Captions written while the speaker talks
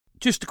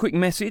Just a quick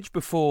message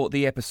before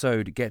the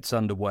episode gets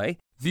underway.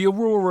 The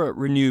Aurora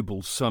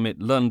Renewables Summit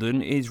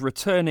London is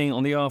returning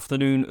on the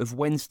afternoon of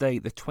Wednesday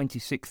the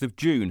 26th of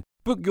June.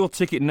 Book your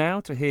ticket now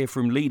to hear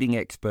from leading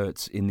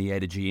experts in the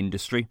energy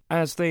industry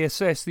as they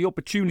assess the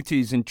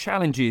opportunities and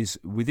challenges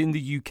within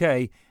the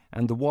UK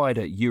and the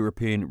wider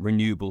European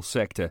renewable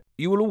sector.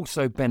 You will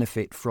also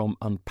benefit from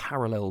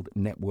unparalleled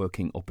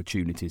networking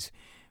opportunities.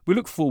 We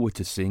look forward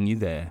to seeing you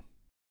there.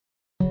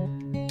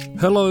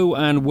 Hello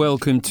and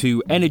welcome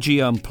to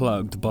Energy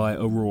Unplugged by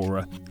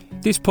Aurora.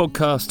 This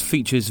podcast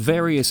features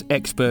various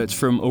experts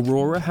from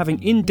Aurora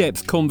having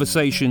in-depth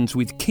conversations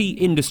with key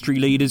industry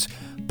leaders,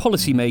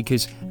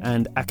 policymakers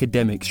and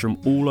academics from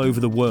all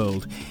over the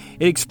world.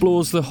 It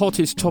explores the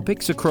hottest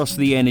topics across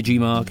the energy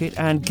market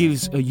and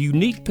gives a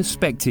unique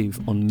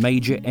perspective on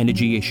major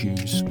energy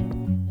issues.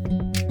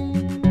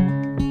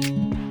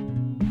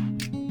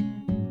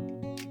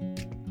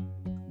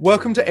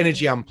 Welcome to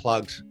Energy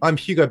Unplugged. I'm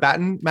Hugo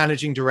Batten,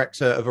 Managing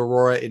Director of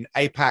Aurora in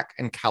APAC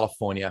and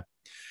California.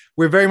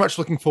 We're very much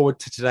looking forward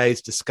to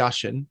today's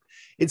discussion.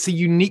 It's a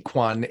unique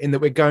one in that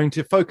we're going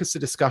to focus the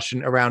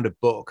discussion around a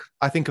book,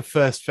 I think a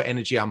first for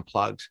Energy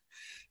Unplugged.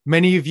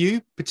 Many of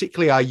you,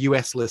 particularly our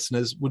US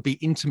listeners, would be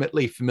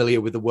intimately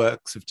familiar with the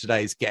works of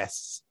today's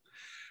guests.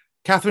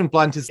 Katherine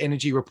Blunt is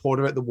energy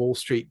reporter at the Wall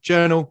Street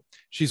Journal.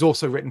 She's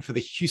also written for the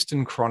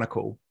Houston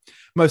Chronicle.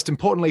 Most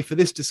importantly for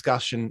this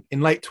discussion,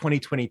 in late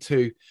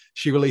 2022,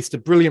 she released a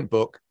brilliant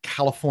book,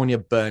 California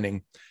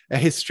Burning, a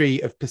history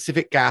of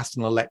Pacific Gas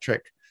and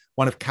Electric,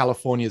 one of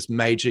California's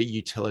major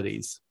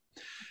utilities.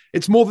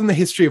 It's more than the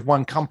history of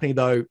one company,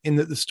 though, in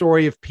that the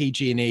story of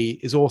PG&E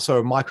is also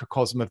a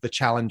microcosm of the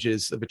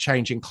challenges of a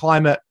changing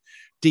climate,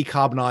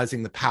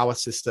 decarbonising the power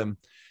system,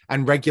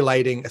 and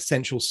regulating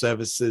essential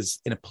services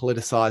in a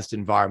politicised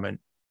environment.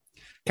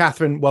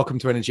 Katherine, welcome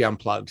to Energy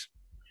Unplugged.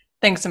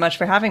 Thanks so much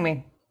for having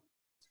me.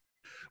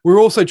 We're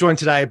also joined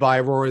today by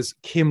Aurora's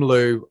Kim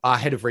Liu, our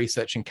head of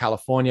research in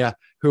California,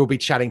 who will be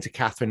chatting to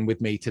Katherine with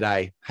me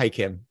today. Hey,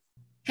 Kim.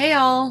 Hey,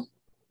 all.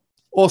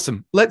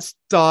 Awesome. Let's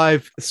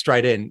dive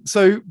straight in.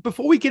 So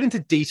before we get into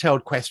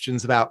detailed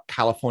questions about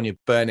California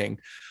Burning,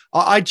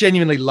 I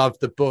genuinely loved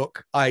the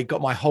book. I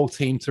got my whole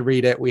team to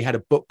read it. We had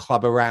a book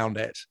club around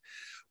it.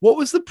 What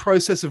was the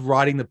process of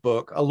writing the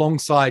book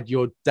alongside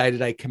your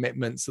day-to-day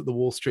commitments at the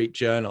Wall Street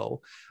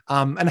Journal?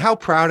 And how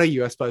proud are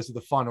you, I suppose, of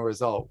the final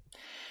result?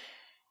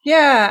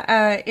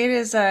 Yeah, it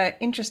is an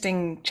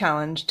interesting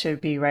challenge to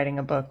be writing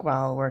a book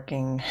while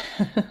working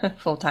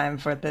full-time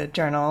for the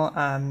journal.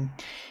 I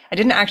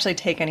didn't actually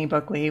take any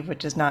book leave,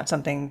 which is not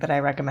something that I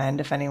recommend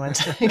if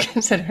anyone's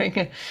considering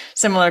a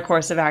similar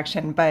course of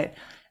action. But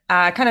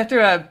kind of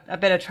through a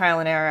bit of trial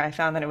and error, I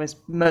found that it was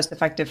most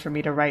effective for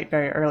me to write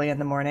very early in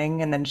the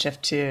morning and then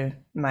shift to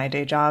my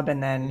day job.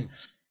 And then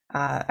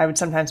I would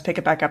sometimes pick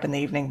it back up in the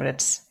evening, but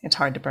it's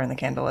hard to burn the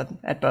candle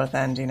at both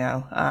ends, you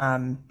know.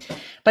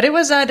 But it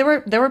was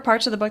there were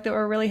parts of the book that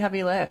were really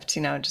heavy lift,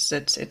 you know. Just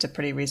it's a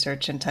pretty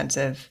research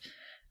intensive,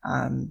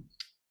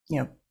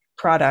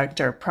 product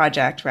or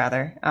project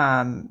rather.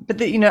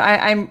 But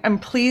I'm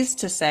pleased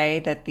to say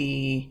that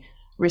the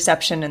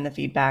reception and the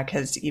feedback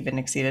has even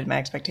exceeded my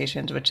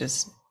expectations, which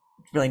is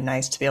really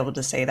nice to be able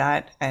to say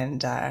that.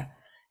 And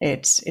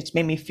it's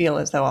made me feel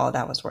as though all of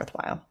that was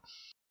worthwhile.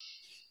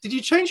 Did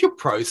you change your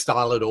prose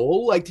style at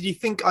all? Like, did you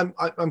think I'm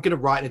going to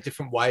write in a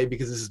different way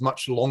because this is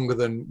much longer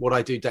than what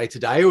I do day to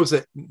day? Or was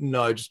it,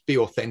 no, just be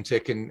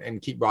authentic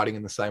and keep writing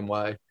in the same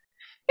way?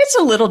 It's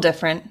a little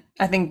different.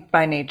 I think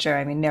by nature,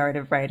 I mean,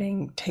 narrative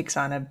writing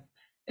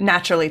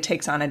naturally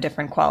takes on a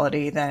different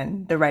quality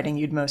than the writing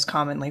you'd most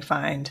commonly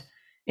find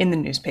in the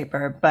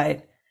newspaper.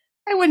 But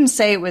I wouldn't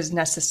say it was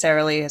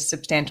necessarily a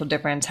substantial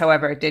difference.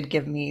 However, it did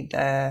give me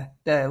the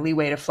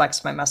leeway to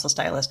flex my muscle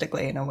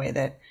stylistically in a way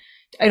that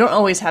I don't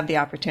always have the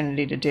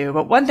opportunity to do.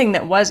 But one thing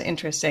that was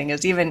interesting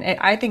is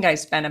I think I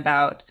spent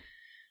about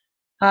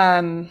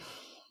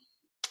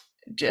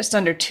just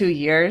under 2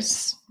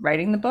 years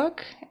writing the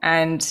book.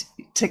 And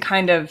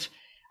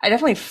I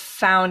definitely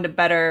found a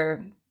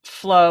better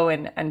flow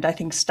and I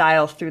think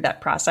style through that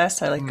process.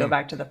 I go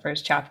back to the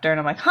first chapter and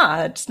I'm like,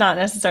 it's not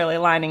necessarily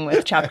aligning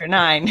with chapter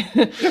 9.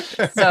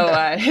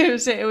 So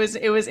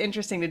it was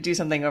interesting to do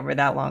something over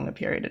that long a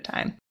period of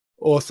time.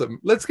 Awesome.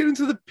 Let's get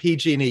into the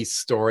PG&E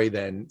story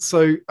then.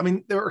 So, I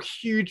mean, there are a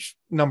huge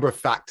number of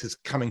factors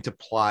coming to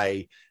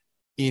play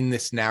in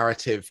this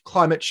narrative.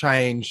 Climate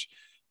change,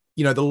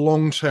 the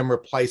long-term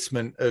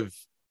replacement of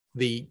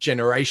the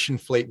generation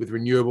fleet with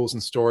renewables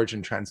and storage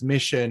and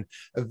transmission,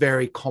 a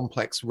very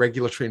complex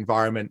regulatory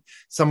environment,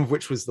 some of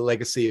which was the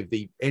legacy of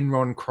the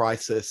Enron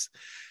crisis.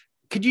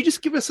 Could you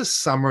just give us a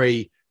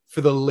summary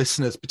for the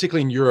listeners,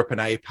 particularly in Europe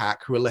and APAC,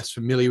 who are less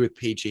familiar with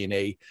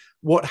PG&E,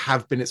 what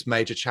have been its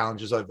major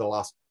challenges over the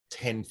last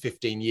 10,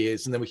 15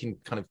 years? And then we can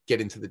kind of get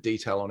into the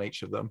detail on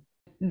each of them.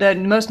 The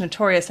most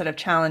notorious set of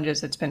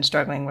challenges it's been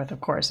struggling with,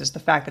 of course, is the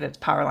fact that its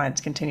power lines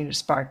continue to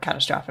spark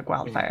catastrophic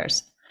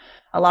wildfires.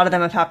 A lot of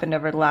them have happened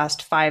over the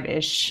last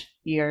 5-ish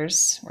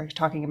years. We're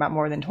talking about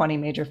more than 20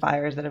 major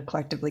fires that have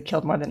collectively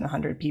killed more than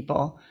 100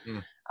 people.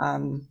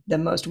 The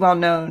most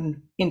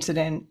well-known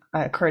incident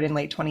occurred in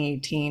late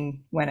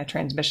 2018 when a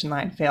transmission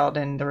line failed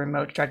in the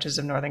remote stretches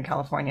of Northern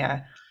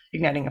California,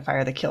 igniting a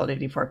fire that killed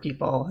 84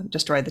 people,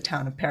 destroyed the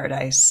town of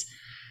Paradise.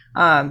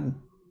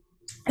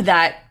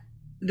 That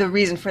the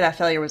reason for that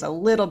failure was a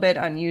little bit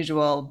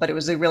unusual, but it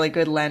was a really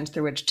good lens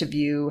through which to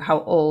view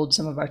how old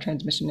some of our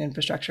transmission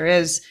infrastructure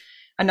is.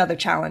 Another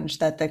challenge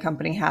that the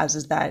company has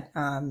is that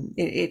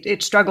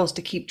it struggles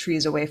to keep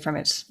trees away from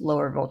its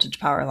lower voltage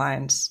power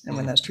lines. And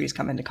when those trees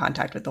come into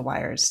contact with the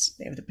wires,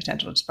 they have the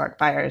potential to spark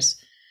fires.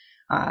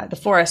 The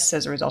forests,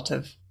 as a result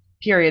of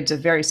periods of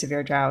very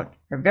severe drought,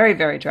 are very,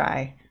 very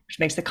dry, which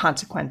makes the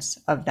consequence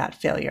of that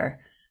failure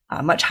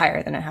much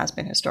higher than it has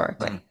been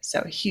historically.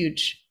 So a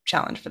huge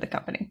challenge for the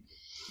company.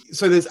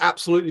 So there's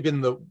absolutely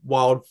been the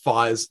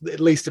wildfires, at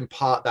least in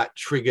part, that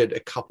triggered a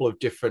couple of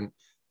different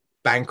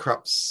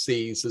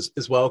bankruptcies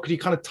as well. Could you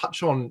kind of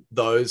touch on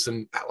those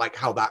and like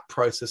how that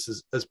process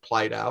has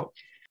played out?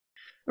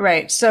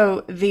 Right.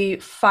 So the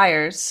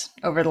fires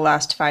over the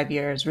last 5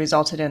 years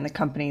resulted in the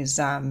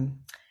company's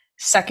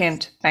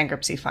second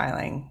bankruptcy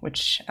filing,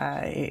 which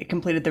it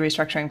completed the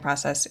restructuring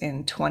process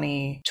in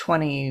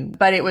 2020.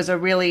 But it was a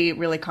really,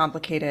 really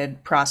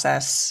complicated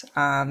process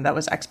that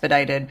was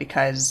expedited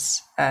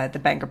because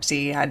the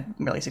bankruptcy had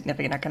really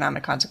significant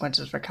economic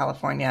consequences for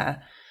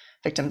California,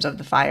 victims of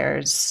the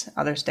fires,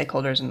 other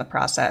stakeholders in the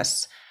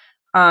process.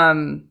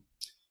 And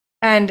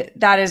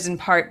that is in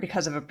part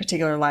because of a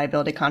particular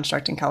liability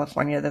construct in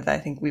California that I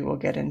think we will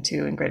get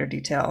into in greater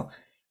detail.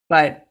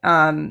 But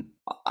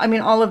I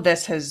mean, all of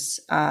this has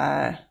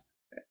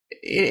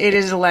it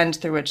is a lens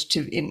through which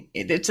to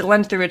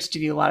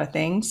view a lot of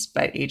things.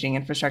 But aging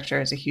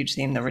infrastructure is a huge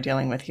theme that we're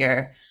dealing with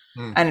here,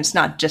 and it's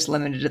not just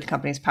limited to the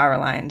company's power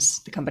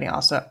lines. The company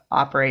also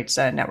operates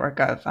a network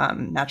of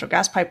natural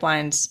gas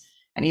pipelines.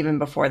 And even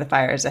before the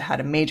fires, it had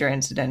a major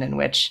incident in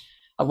which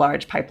a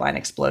large pipeline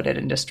exploded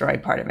and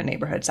destroyed part of a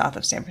neighborhood south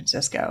of San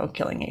Francisco,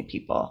 killing 8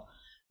 people.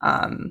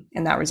 And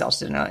that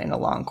resulted in a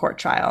long court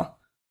trial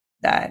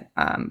that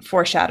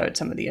foreshadowed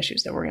some of the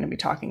issues that we're going to be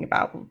talking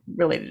about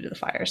related to the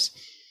fires.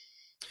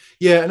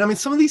 Yeah, and I mean,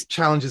 some of these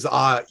challenges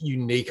are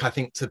unique, I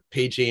think, to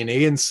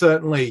PG&E, and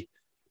certainly,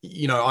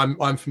 you know,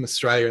 I'm from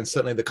Australia, and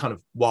certainly the kind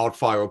of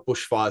wildfire or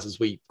bushfires, as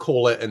we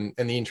call it, and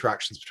the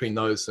interactions between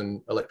those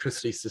and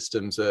electricity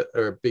systems are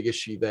a big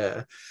issue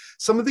there.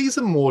 Some of these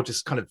are more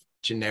just kind of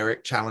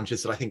generic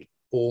challenges that I think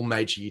all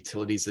major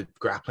utilities are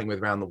grappling with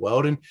around the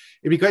world. And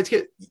it'd be great to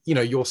get, you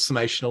know, your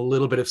summation a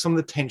little bit of some of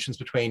the tensions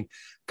between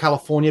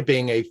California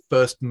being a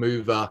first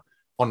mover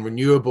on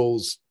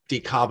renewables,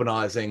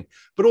 decarbonizing,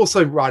 but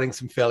also writing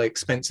some fairly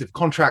expensive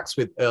contracts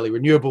with early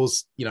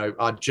renewables. You know,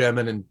 our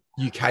German and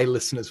UK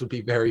listeners would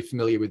be very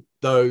familiar with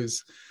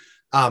those,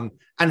 and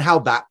how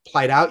that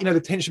played out. You know,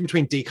 the tension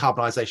between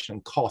decarbonisation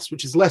and cost,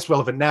 which is less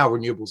relevant now.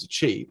 Renewables are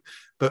cheap,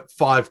 but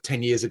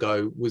 5-10 years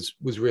ago was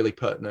really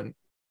pertinent.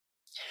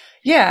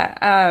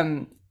 Yeah,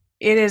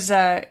 it is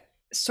a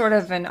sort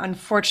of an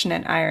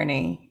unfortunate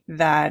irony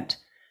that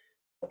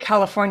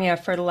California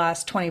for the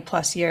last 20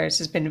 plus years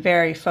has been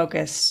very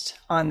focused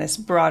on this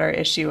broader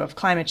issue of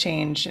climate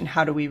change and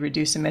how do we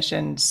reduce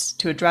emissions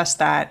to address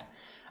that.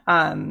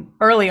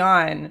 Early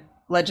on,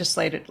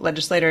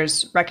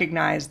 legislators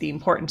recognized the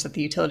importance that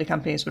the utility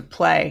companies would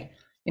play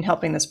in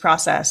helping this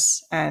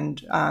process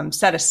and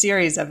set a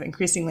series of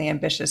increasingly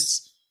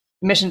ambitious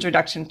emissions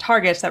reduction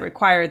targets that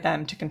required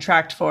them to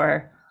contract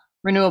for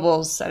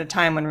renewables at a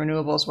time when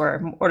renewables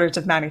were orders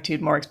of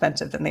magnitude more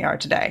expensive than they are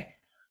today.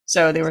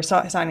 So they were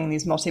signing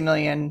these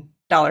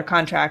multi-million-dollar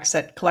contracts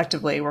that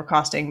collectively were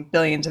costing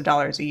billions of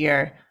dollars a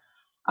year.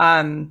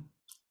 I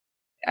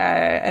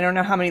don't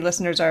know how many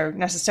listeners are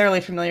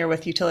necessarily familiar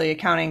with utility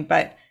accounting,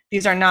 but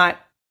these are not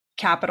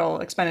capital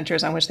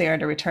expenditures on which they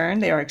earned a return.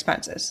 They are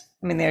expenses.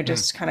 I mean, they're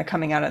just kind of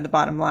coming out of the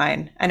bottom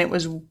line. And it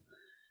was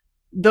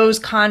those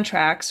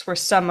contracts were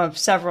some of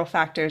several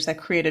factors that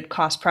created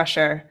cost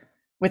pressure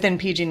within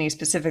PG&E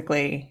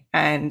specifically,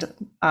 and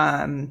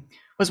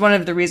was one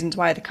of the reasons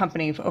why the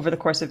company over the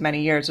course of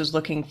many years was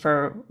looking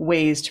for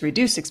ways to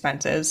reduce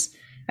expenses.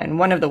 And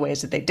one of the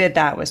ways that they did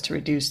that was to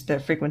reduce the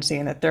frequency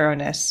and the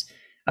thoroughness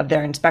of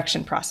their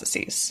inspection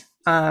processes,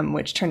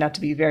 which turned out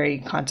to be very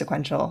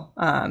consequential.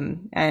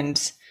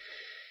 And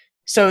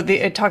so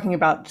talking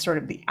about sort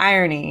of the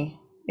irony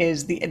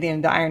is the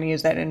irony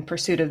is that in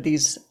pursuit of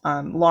these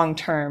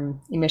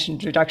long-term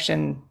emissions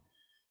reduction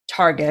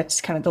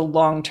targets, kind of the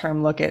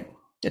long-term look at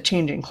the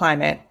changing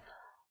climate,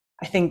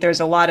 I think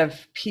there's a lot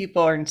of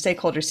people and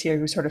stakeholders here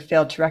who sort of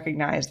failed to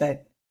recognize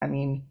that, I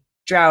mean,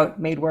 drought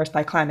made worse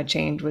by climate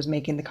change was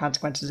making the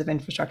consequences of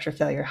infrastructure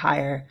failure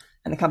higher,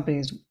 and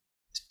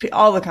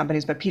all the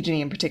companies, but PG&E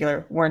in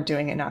particular, weren't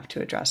doing enough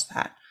to address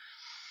that.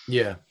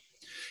 Yeah.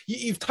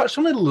 You've touched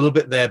on it a little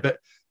bit there, but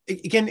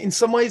again, in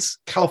some ways,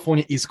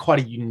 California is quite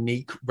a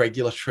unique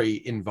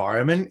regulatory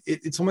environment.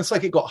 It's almost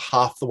like it got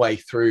half the way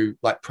through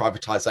like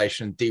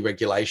privatization,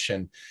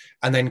 deregulation,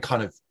 and then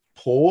kind of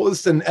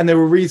paused, and there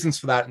were reasons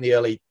for that in the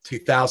early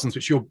 2000s,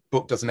 which your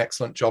book does an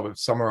excellent job of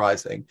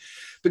summarizing.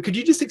 But could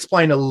you just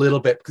explain a little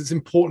bit, because it's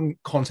important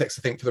context,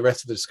 I think, for the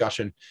rest of the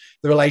discussion,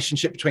 the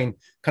relationship between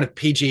kind of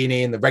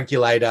PG&E and the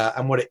regulator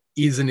and what it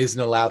is and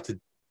isn't allowed to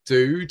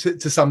do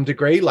to some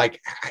degree,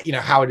 like, you know,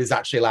 how it is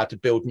actually allowed to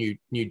build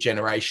new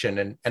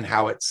generation, and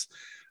how it's,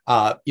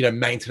 you know,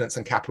 maintenance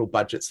and capital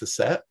budgets are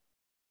set?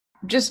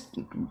 Just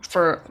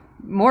for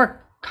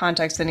more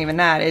context than even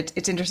that,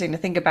 it's interesting to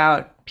think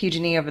about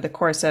PG&E over the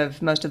course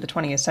of most of the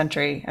 20th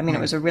century. I mean,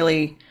 it was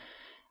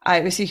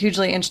a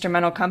hugely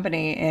instrumental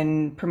company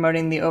in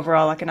promoting the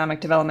overall economic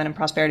development and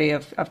prosperity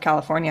of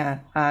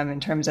California, in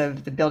terms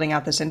of the building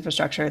out this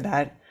infrastructure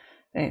that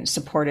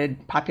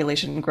supported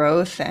population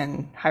growth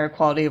and higher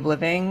quality of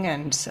living,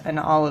 and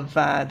all of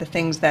the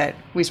things that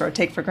we sort of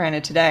take for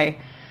granted today.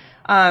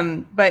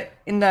 But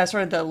in the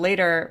sort of the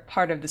later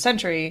part of the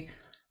century,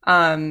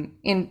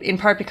 in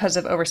part because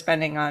of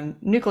overspending on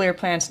nuclear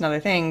plants and other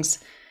things,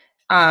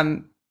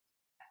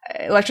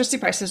 electricity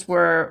prices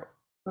were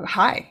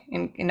high,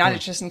 in not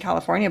just in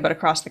California, but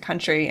across the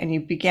country. And you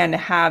began to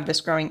have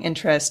this growing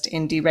interest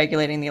in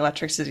deregulating the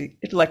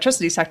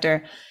electricity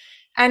sector.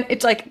 And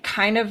it's like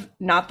kind of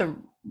not the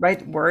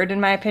right word, in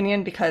my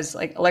opinion, because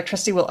like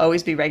electricity will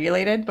always be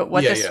regulated. But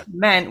what this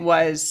meant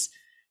was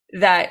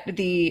that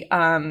the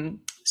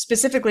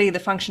specifically the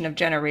function of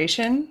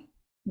generation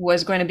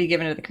was going to be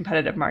given to the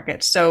competitive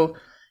market. So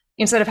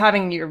instead of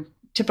having your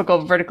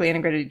typical vertically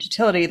integrated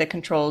utility that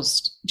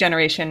controls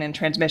generation and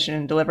transmission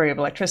and delivery of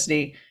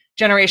electricity,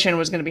 generation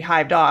was going to be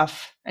hived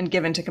off and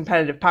given to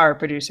competitive power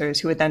producers,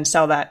 who would then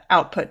sell that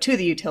output to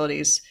the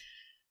utilities,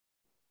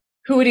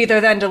 who would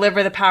either then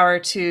deliver the power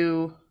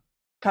to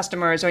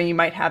customers, or you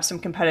might have some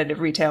competitive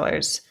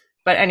retailers.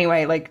 But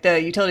anyway, like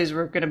the utilities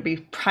were going to be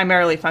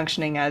primarily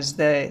functioning as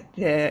the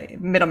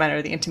middlemen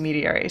or the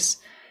intermediaries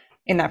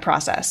in that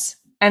process.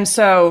 And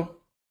so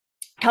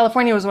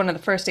California was one of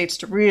the first states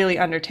to really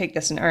undertake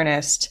this in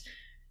earnest.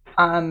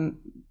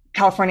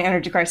 California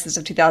energy crisis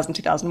of 2000,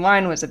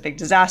 2001 was a big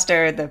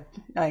disaster.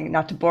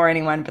 Not to bore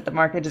anyone, but the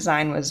market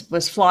design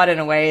was flawed in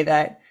a way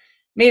that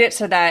made it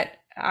so that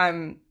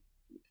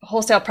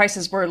wholesale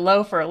prices were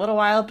low for a little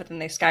while, but then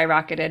they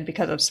skyrocketed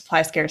because of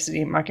supply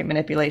scarcity and market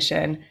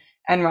manipulation.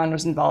 Enron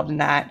was involved in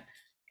that.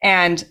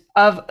 And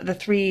of the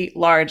three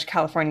large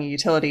California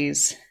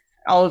utilities,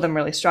 all of them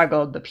really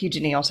struggled, but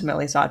PG&E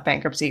ultimately sought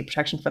bankruptcy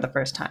protection for the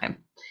first time.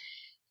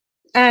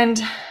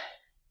 And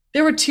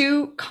there were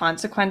two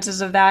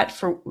consequences of that.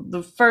 For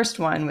the first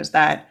one was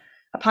that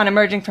upon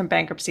emerging from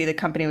bankruptcy, the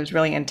company was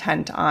really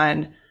intent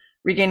on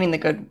regaining the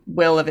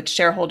goodwill of its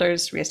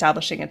shareholders,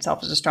 reestablishing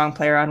itself as a strong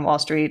player on Wall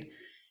Street.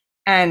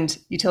 And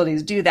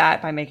utilities do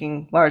that by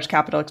making large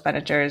capital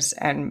expenditures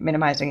and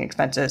minimizing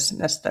expenses.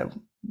 That's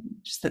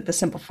the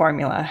simple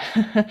formula.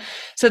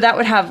 So that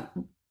would have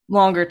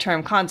longer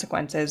term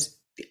consequences.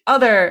 The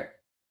other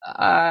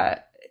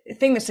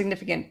thing that's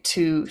significant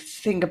to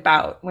think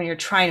about when you're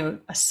trying to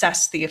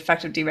assess the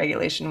effect of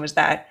deregulation was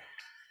that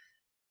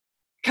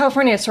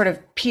California sort of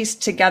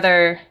pieced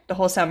together the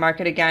wholesale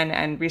market again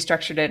and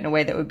restructured it in a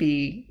way that would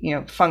be,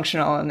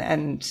 functional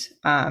and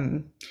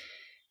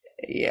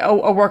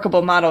a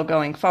workable model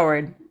going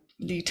forward.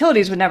 The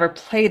utilities would never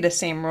play the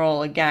same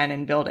role again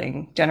in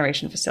building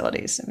generation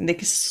facilities. I mean,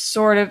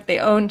 they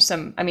own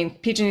some. I mean,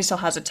 PG&E still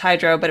has its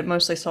hydro, but it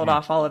mostly sold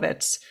off all of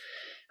its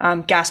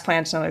gas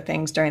plants and other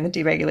things during the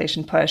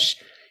deregulation push.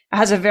 It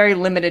has a very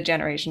limited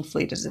generation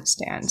fleet as it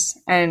stands.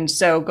 And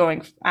so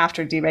going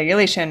after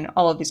deregulation,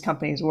 all of these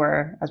companies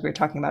were, as we were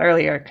talking about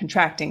earlier,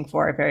 contracting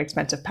for very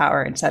expensive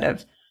power instead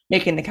of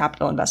making the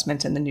capital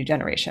investments in the new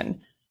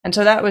generation. And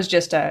so that was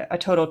just a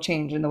total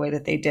change in the way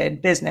that they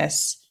did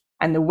business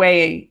and the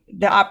way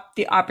the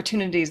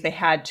opportunities they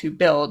had to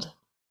build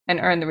and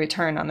earn the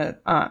return on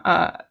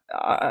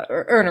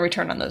earn a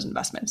return on those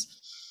investments.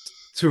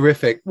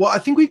 Terrific. Well, I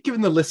think we've given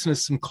the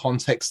listeners some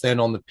context then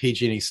on the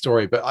PG&E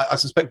story, but I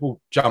suspect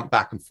we'll jump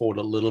back and forward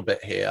a little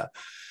bit here.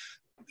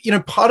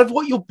 Part of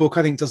what your book,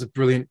 I think, does a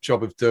brilliant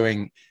job of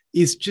doing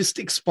is just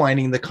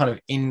explaining the kind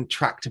of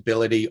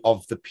intractability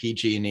of the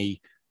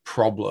PG&E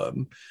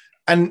problem.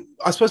 And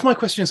I suppose my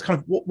question is kind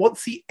of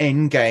what's the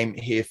end game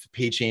here for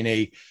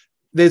PG&E?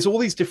 There's all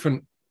these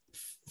different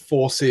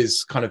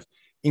forces, kind of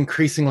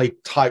increasingly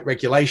tight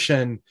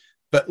regulation,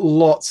 but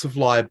lots of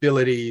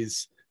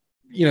liabilities,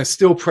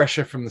 still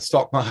pressure from the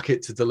stock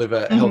market to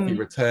deliver healthy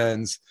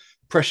returns,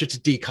 pressure to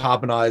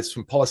decarbonize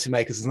from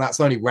policymakers. And that's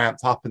only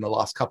ramped up in the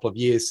last couple of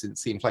years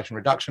since the Inflation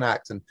Reduction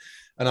Act and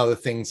other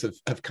things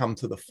have come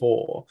to the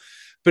fore.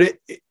 But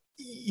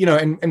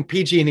and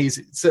PG&E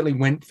certainly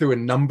went through a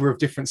number of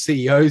different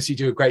CEOs. You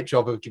do a great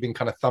job of giving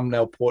kind of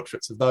thumbnail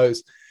portraits of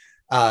those.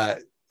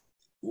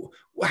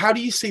 How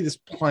do you see this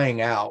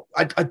playing out?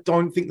 I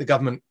don't think the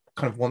government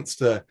kind of wants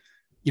to,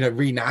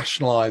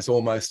 renationalize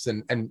almost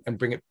and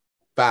bring it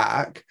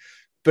back.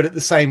 But at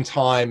the same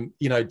time,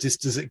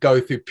 does it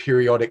go through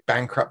periodic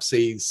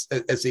bankruptcies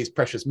as these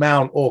pressures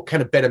mount, or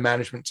can a better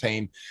management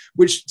team,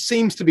 which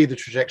seems to be the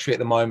trajectory at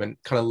the moment,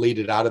 kind of lead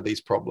it out of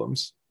these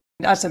problems?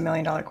 That's $1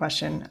 million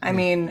question. I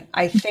mean,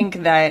 I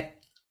think that,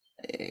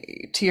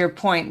 to your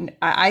point,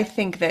 I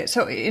think that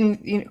so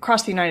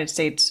across the United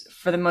States,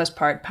 for the most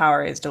part,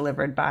 power is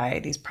delivered by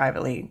these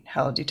privately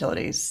held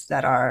utilities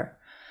that are,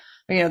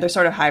 they're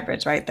sort of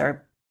hybrids, right?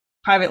 They're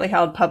privately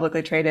held,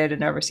 publicly traded,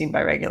 and overseen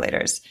by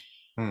regulators.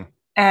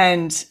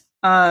 And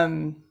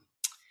that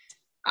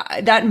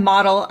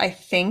model, I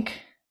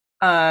think,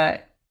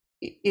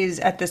 is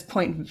at this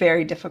point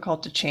very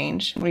difficult to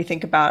change. When we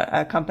think about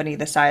a company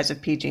the size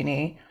of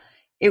PG&E,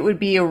 it would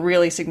be a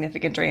really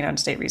significant drain on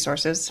state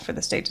resources for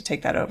the state to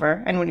take that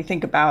over. And when you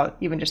think about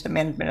even just the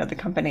management of the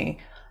company,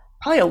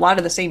 probably a lot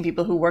of the same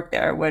people who work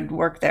there would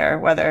work there,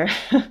 whether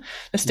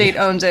the state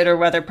owns it or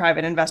whether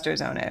private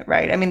investors own it,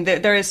 right? I mean,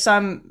 there is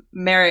some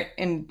merit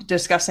in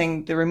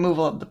discussing the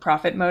removal of the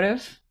profit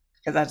motive,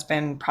 because that's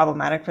been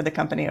problematic for the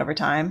company over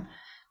time.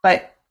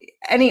 But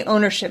any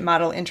ownership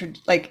model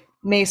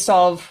may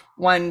solve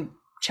one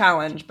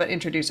challenge, but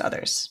introduce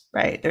others,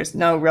 right? There's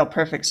no real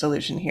perfect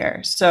solution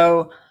here.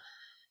 So,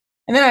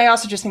 and then I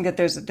also just think that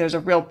there's a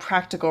real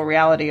practical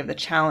reality of the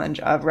challenge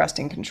of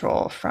wresting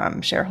control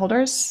from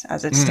shareholders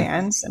as it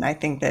stands. And I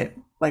think that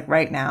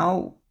right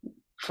now,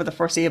 for the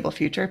foreseeable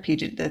future,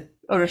 the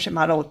ownership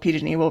model of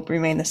PG&E will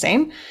remain the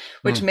same,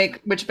 which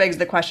begs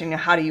the question,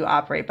 how do you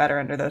operate better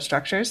under those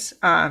structures,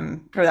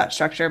 or that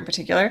structure in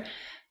particular?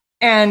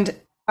 And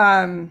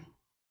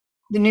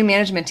the new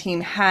management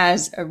team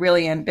has a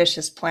really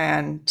ambitious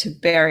plan to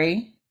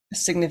bury a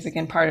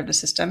significant part of the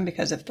system,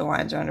 because if the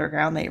lines are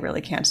underground, they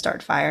really can't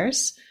start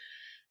fires.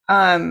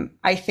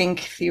 I think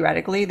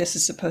theoretically, this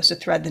is supposed to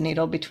thread the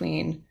needle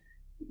between,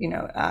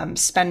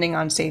 spending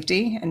on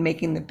safety and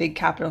making the big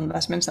capital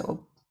investments that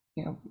will,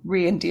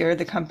 re-endear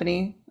the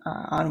company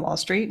on Wall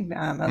Street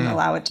and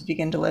allow it to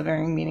begin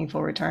delivering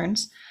meaningful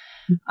returns.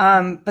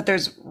 But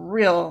there's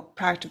real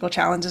practical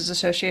challenges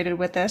associated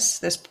with this.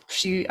 The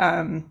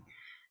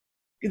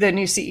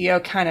new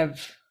CEO kind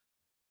of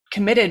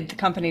committed the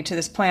company to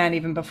this plan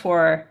even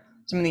before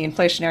some of the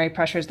inflationary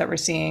pressures that we're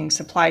seeing,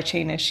 supply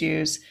chain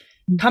issues.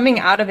 Coming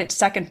out of its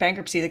second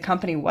bankruptcy, the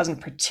company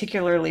wasn't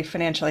particularly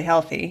financially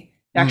healthy.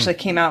 It actually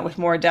came out with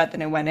more debt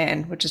than it went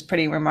in, which is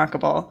pretty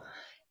remarkable.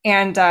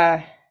 And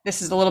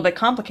this is a little bit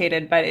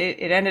complicated, but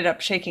it ended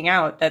up shaking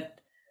out that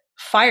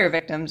fire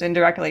victims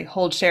indirectly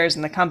hold shares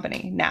in the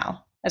company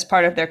now as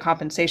part of their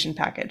compensation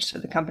package. So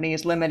the company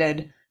is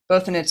limited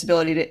both in its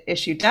ability to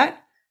issue debt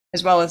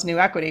as well as new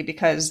equity,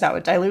 because that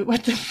would dilute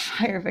what the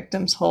fire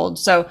victims hold.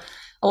 So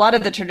a lot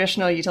of the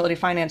traditional utility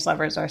finance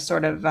levers are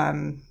sort of,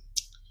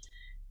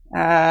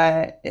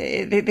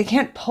 they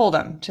can't pull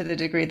them to the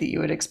degree that you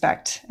would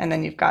expect. And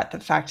then you've got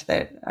the fact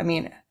that,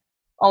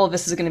 all of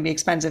this is going to be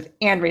expensive,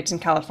 and rates in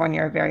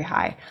California are very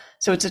high.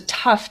 So it's a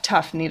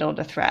tough needle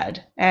to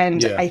thread.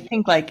 And I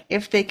think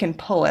if they can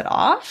pull it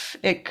off,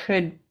 it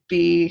could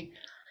be,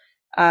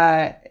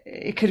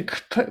 it could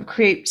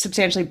create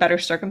substantially better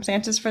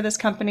circumstances for this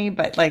company.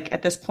 But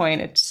at this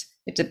point, it's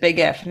a big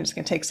if, and it's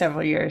going to take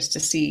several years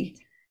to see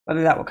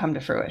whether that will come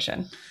to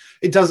fruition.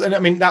 It does.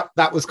 And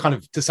that was kind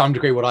of to some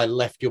degree what I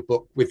left your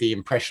book with, the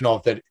impression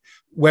of that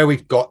where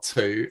we've got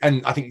to,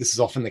 and I think this is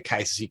often the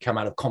case as you come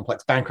out of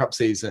complex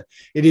bankruptcies,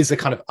 it is a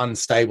kind of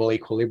unstable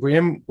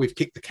equilibrium. We've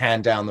kicked the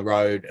can down the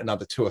road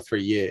another 2 or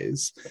 3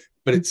 years,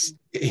 but it's,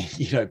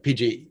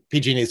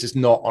 PG&E is just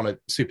not on a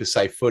super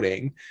safe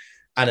footing.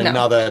 And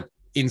another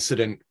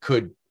incident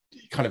could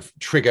kind of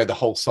trigger the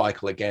whole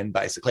cycle again,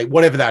 basically.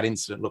 Whatever that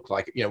incident looked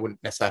like,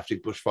 wouldn't necessarily have to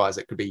be bushfires.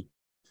 It could be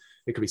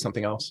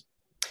something else.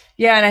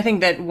 Yeah, and I think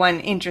that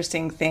one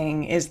interesting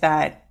thing is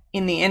that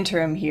in the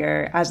interim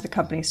here, as the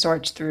company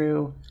sorts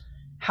through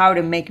how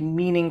to make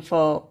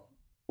meaningful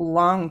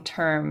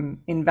long-term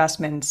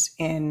investments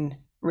in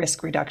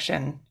risk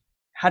reduction,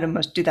 how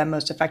to do that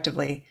most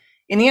effectively.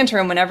 In the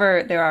interim,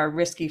 whenever there are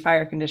risky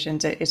fire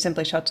conditions, it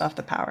simply shuts off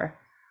the power.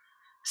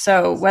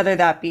 So whether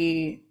that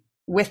be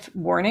with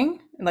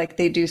warning, like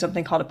they do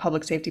something called a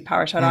public safety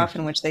power shutoff,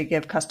 in which they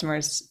give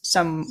customers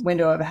some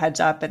window of a heads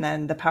up, and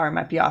then the power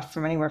might be off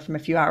from anywhere from a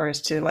few hours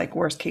to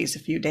worst case, a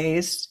few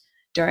days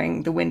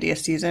during the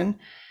windiest season.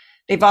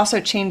 They've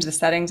also changed the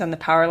settings on the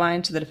power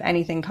line so that if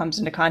anything comes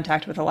into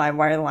contact with a live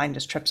wire, the line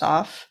just trips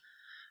off,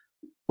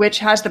 which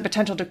has the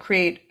potential to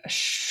create a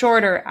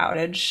shorter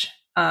outage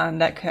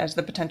that has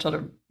the potential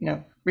to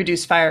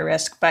reduce fire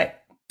risk,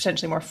 but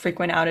potentially more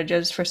frequent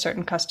outages for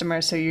certain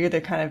customers. So you're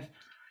either kind of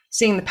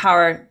seeing the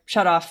power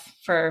shut off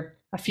for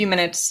a few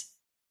minutes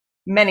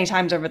many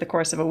times over the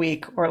course of a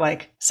week, or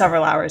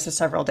several hours to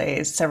several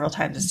days, several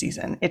times a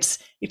season. It's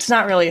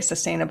not really a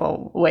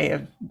sustainable way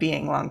of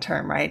being long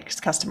term, right? Because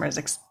customers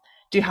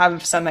do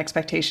have some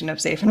expectation of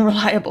safe and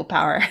reliable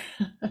power.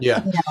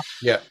 Yeah.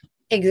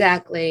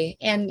 Exactly.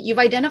 And you've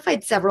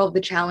identified several of the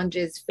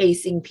challenges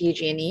facing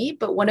PG&E,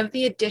 but one of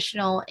the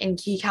additional and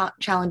key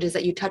challenges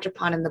that you touch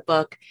upon in the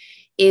book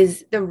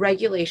is the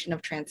regulation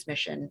of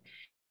transmission.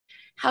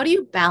 How do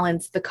you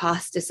balance the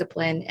cost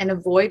discipline and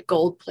avoid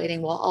gold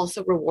plating while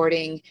also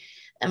rewarding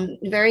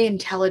very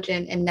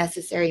intelligent and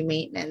necessary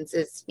maintenance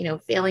is,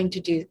 failing to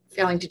do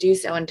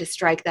so and to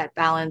strike that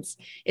balance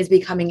is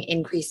becoming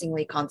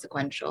increasingly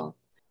consequential.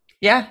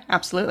 Yeah,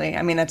 absolutely.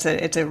 I mean, it's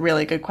a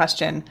really good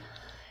question.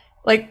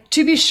 Like,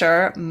 to be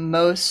sure,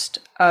 most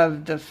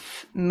of the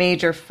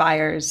major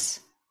fires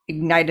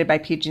ignited by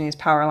PG&E's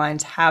power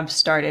lines have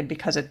started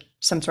because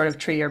some sort of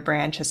tree or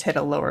branch has hit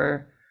a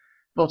lower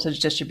voltage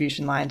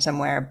distribution line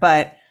somewhere.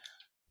 But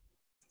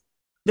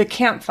the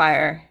Camp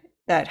Fire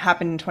that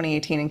happened in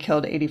 2018 and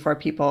killed 84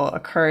 people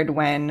occurred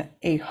when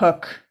a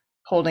hook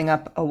holding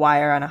up a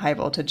wire on a high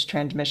voltage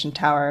transmission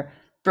tower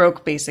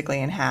broke basically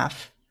in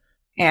half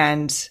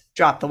and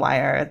dropped the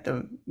wire.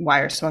 The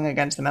wire swung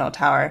against the metal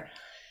tower.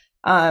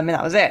 And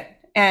that was it.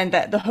 And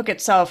the hook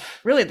itself,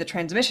 really the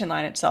transmission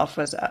line itself,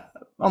 was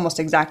almost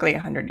exactly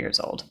 100 years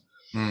old.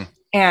 Mm.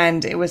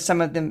 And it was some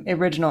of the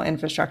original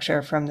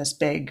infrastructure from this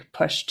big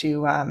push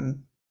to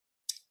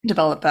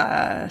develop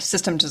a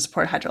system to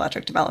support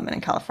hydroelectric development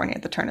in California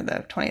at the turn of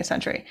the 20th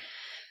century.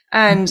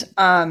 And,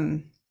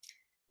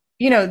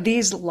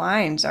 these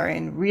lines are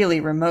in really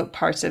remote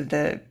parts of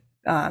the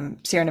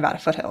Sierra Nevada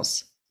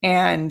foothills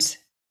and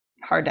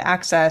hard to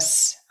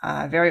access,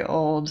 very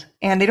old.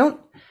 And they don't,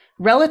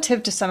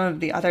 relative to some of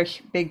the other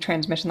big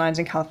transmission lines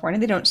in California,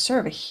 they don't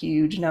serve a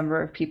huge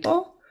number of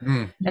people.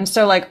 Mm. And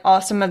so like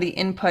some of the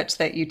inputs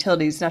that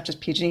utilities, not just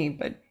PG&E,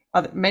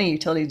 but many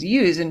utilities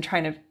use in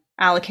trying to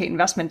allocate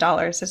investment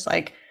dollars is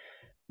like,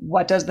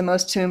 what does the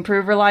most to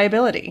improve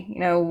reliability?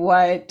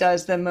 What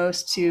does the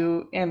most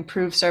to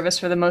improve service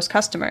for the most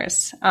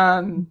customers?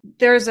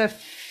 There's a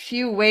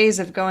few ways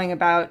of going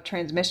about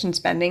transmission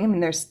spending. I mean,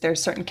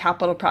 there's certain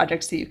capital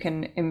projects that you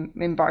can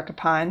embark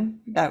upon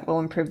that will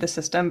improve the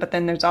system, but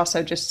then there's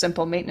also just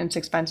simple maintenance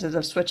expenses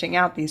of switching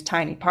out these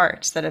tiny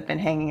parts that have been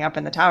hanging up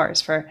in the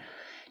towers for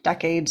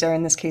decades, or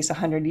in this case,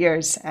 100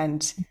 years.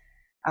 And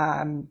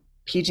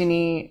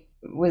PG&E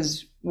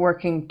was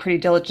working pretty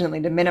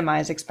diligently to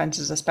minimize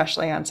expenses,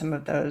 especially on some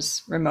of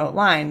those remote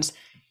lines,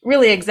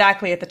 really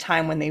exactly at the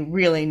time when they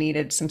really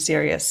needed some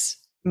serious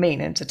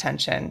maintenance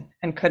attention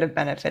and could have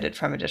benefited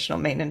from additional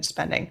maintenance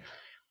spending,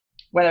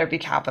 whether it be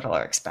capital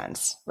or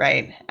expense,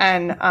 right?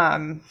 And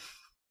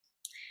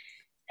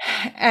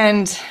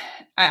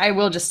I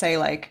will just say,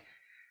 like,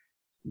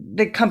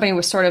 the company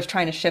was sort of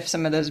trying to shift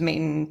some of those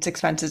maintenance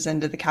expenses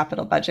into the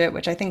capital budget,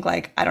 which I think,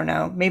 like, I don't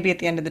know, maybe at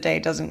the end of the day,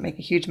 it doesn't make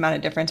a huge amount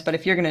of difference. But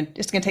if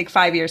it's going to take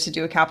 5 years to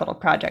do a capital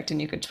project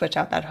and you could switch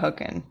out that hook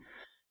in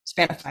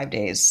span of 5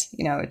 days,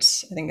 I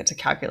think it's a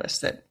calculus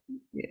that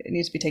it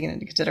needs to be taken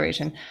into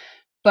consideration.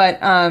 But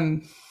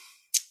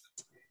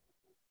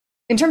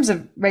in terms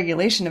of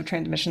regulation of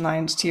transmission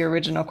lines, to your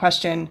original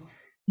question,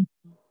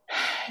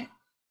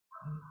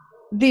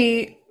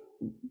 the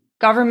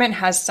government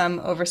has some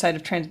oversight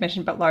of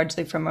transmission, but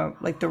largely from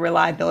the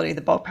reliability of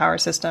the bulk power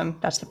system.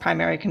 That's the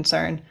primary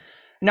concern,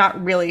 not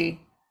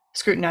really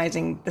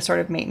scrutinizing the sort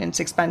of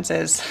maintenance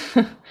expenses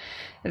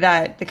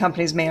that the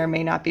companies may or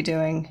may not be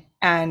doing.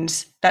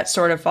 And that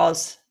sort of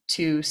falls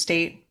to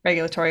state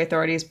regulatory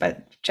authorities,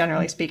 but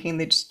generally speaking,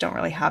 they just don't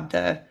really have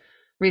the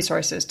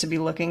resources to be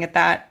looking at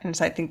that. And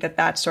so I think that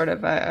that's sort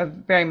of a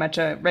very much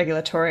a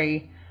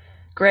regulatory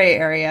gray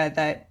area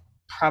that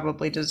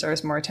probably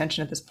deserves more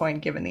attention at this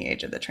point, given the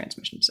age of the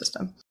transmission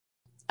system.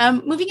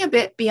 Moving a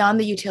bit beyond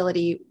the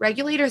utility,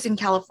 regulators in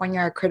California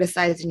are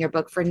criticized in your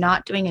book for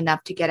not doing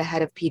enough to get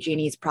ahead of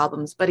PG&E's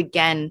problems, but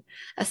again,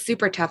 a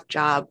super tough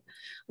job.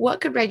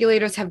 What could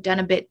regulators have done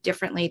a bit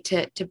differently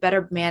to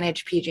better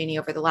manage PG&E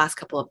over the last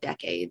couple of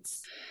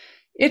decades?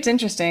 It's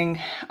interesting.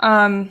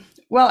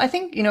 Well, I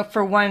think,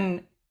 for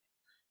one,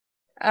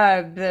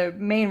 the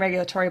main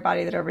regulatory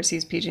body that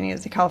oversees PG&E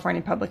is the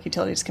California Public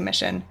Utilities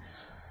Commission.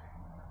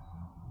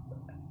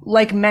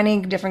 Like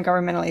many different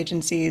governmental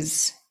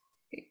agencies,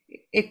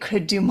 it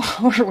could do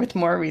more with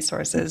more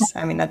resources.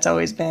 I mean, that's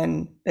always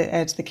been,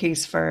 it's the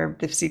case for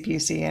the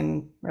CPUC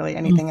and really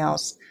anything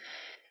else.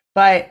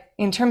 But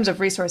in terms of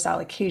resource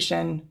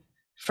allocation,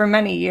 for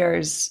many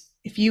years,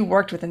 if you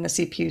worked within the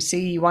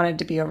CPUC, you wanted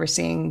to be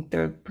overseeing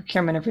the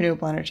procurement of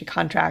renewable energy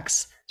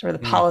contracts, sort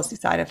of the policy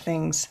side of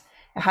things.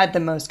 It had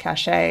the most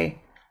cachet.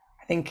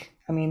 I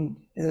mean,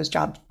 those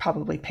jobs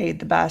probably paid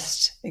the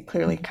best. It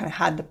clearly kind of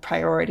had the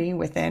priority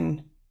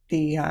within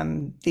the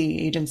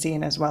agency,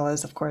 and as well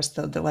as, of course,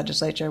 the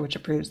legislature, which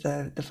approves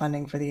the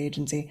funding for the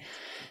agency.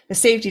 The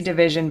safety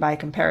division, by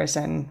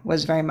comparison,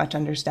 was very much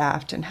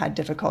understaffed and had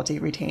difficulty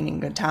retaining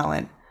good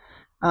talent.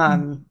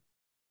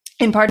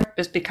 In part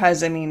just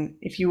because, I mean,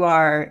 if you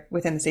are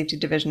within the safety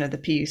division of the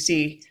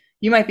PUC,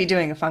 you might be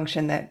doing a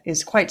function that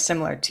is quite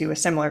similar to a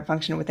similar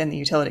function within the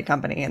utility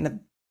company, and the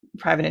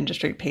private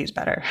industry pays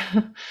better,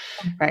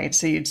 right?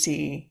 So you'd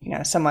see,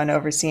 someone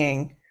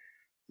overseeing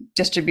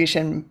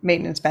distribution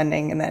maintenance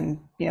spending, and then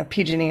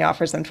PG&E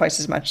offers them twice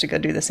as much to go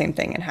do the same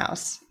thing in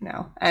house,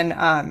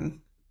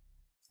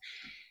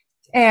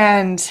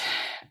 and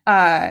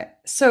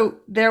so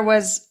there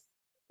was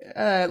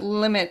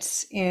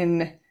limits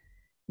in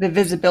the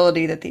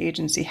visibility that the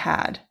agency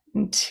had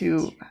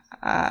into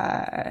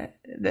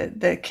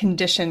the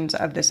conditions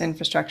of this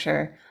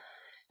infrastructure,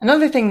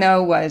 Another thing,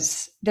 though,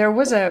 was there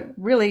was a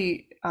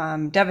really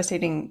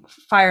devastating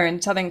fire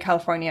in Southern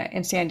California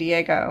in San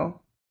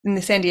Diego, in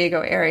the San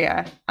Diego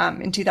area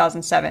in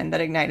 2007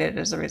 that ignited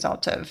as a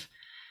result of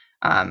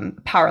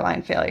power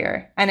line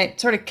failure. And it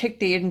sort of kicked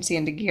the agency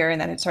into gear,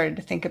 and then it started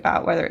to think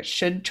about whether it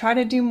should try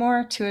to do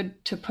more to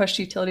push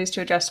utilities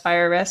to address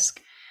fire risk.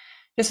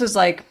 This was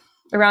like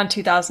around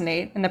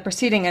 2008, and the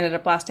proceeding ended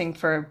up lasting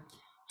for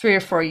 3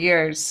 or 4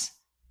 years.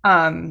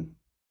 And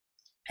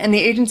the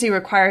agency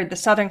required the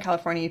Southern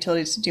California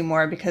utilities to do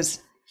more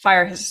because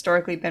fire has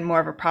historically been more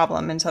of a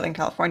problem in Southern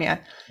California.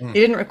 They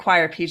didn't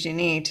require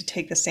PG&E to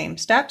take the same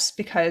steps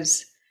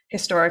because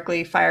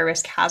historically fire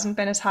risk hasn't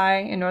been as high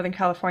in Northern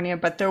California,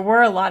 but there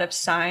were a lot of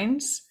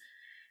signs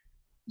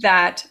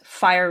that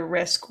fire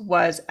risk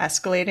was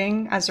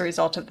escalating as a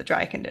result of the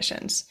dry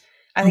conditions.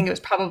 I think it was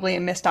probably a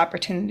missed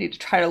opportunity to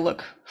try to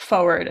look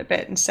forward a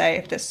bit and say,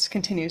 if this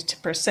continues to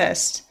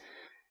persist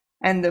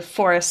and the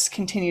forests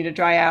continue to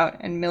dry out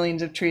and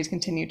millions of trees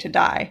continue to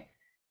die,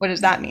 what does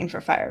that mean for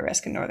fire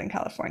risk in Northern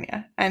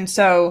California? And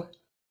so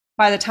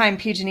by the time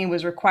PG&E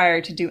was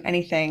required to do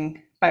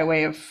anything by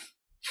way of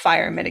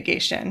fire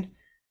mitigation,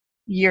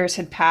 years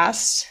had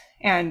passed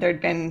and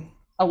there'd been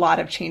a lot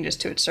of changes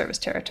to its service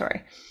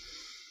territory.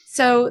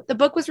 So the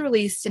book was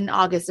released in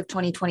August of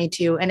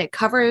 2022, and it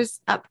covers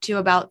up to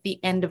about the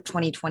end of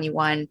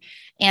 2021.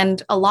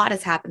 And a lot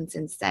has happened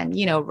since then,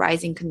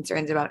 rising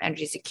concerns about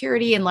energy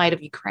security in light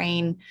of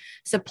Ukraine,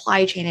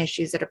 supply chain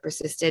issues that have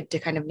persisted, to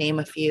kind of name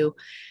a few.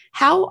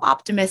 How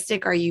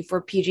optimistic are you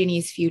for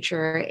PG&E's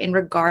future in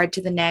regard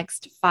to the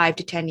next 5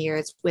 to 10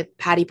 years with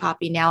Patty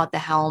Poppe now at the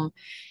helm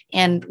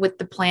and with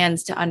the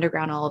plans to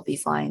underground all of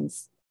these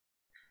lines?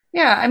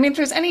 Yeah, I mean, if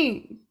there's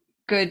any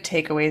good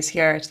takeaways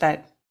here, it's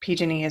that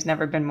PG&E has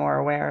never been more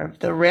aware of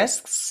the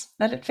risks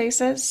that it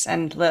faces,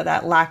 and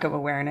that lack of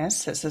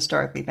awareness has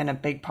historically been a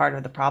big part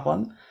of the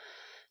problem.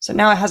 So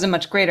now it has a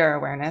much greater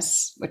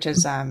awareness, which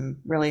is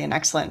really an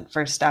excellent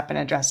first step in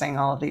addressing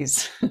all of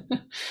these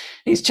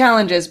these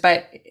challenges.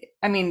 But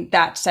I mean,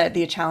 that said,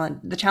 the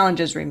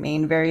challenges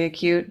remain very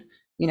acute.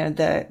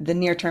 The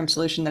near-term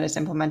solution that is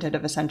implemented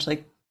of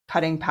essentially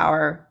cutting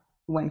power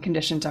when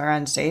conditions are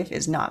unsafe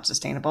is not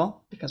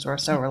sustainable because we're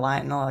so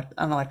reliant on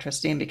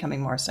electricity and becoming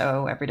more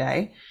so every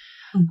day.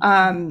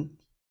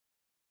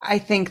 I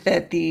think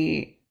that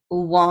the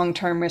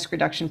long-term risk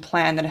reduction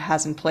plan that it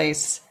has in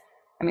place,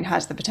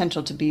 has the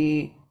potential to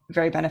be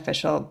very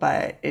beneficial,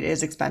 but it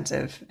is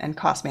expensive, and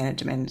cost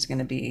management is going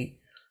to be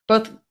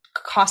both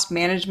cost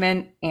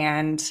management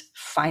and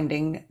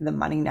finding the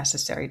money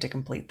necessary to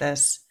complete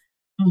this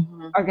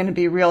are going to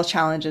be real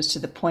challenges, to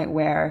the point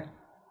where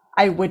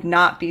I would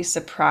not be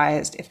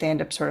surprised if they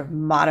end up sort of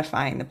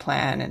modifying the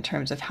plan in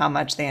terms of how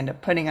much they end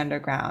up putting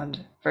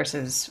underground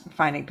versus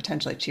finding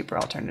potentially cheaper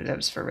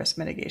alternatives for risk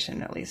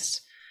mitigation, at least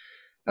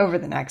over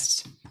the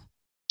next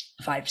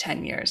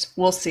 5-10 years.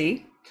 We'll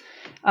see.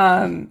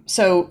 In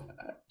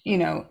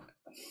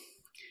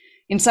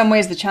some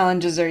ways, the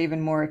challenges are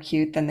even more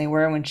acute than they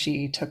were when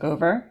she took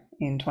over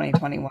in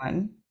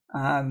 2021.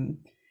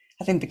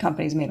 I think the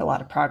company's made a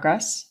lot of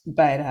progress,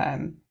 but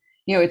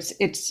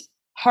it's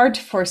hard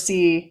to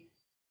foresee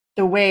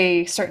the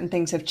way certain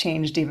things have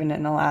changed even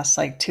in the last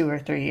 2 or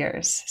 3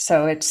 years.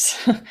 So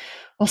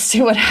we'll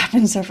see what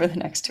happens over the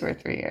next 2 or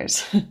 3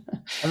 years.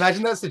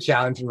 Imagine that's the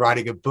challenge in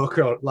writing a book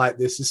like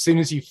this. As soon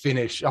as you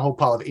finish, a whole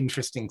pile of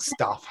interesting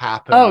stuff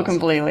happens. Oh,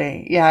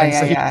 completely.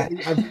 Yeah.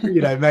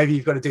 Maybe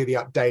you've got to do the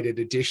updated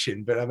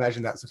edition, but I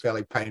imagine that's a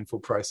fairly painful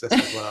process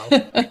as well.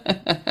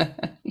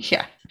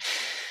 Yeah.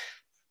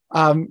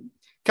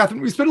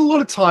 Katherine, we spent a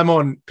lot of time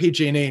on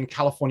PG&E and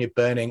California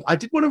burning. I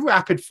did want to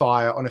rapid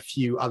fire on a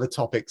few other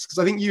topics because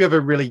I think you have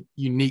a really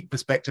unique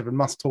perspective and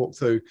must talk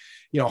to,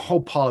 a whole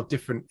pile of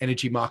different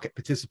energy market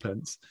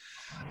participants.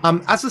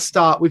 As a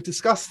start, we've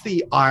discussed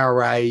the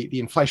IRA, the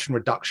Inflation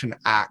Reduction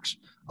Act,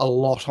 a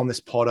lot on this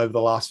pod over the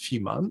last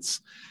few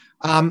months.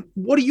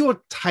 What are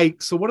your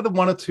takes, or what are the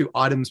 1 or 2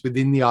 items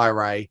within the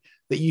IRA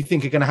that you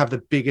think are going to have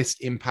the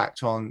biggest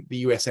impact on the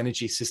US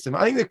energy system?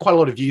 I think there are quite a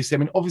lot of views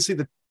there. Obviously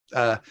the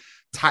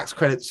tax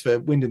credits for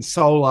wind and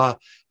solar,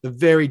 the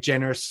very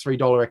generous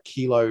 $3 a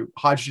kilo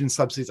hydrogen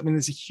subsidies.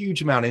 There's a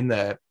huge amount in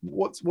there.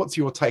 What's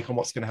your take on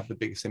what's going to have the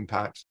biggest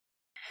impact?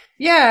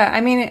 Yeah,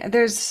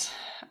 there's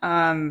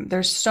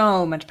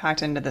so much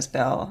packed into this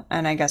bill,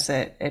 and I guess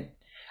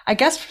I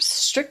guess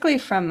strictly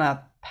from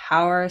a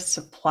power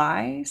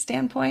supply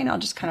standpoint, I'll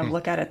just kind of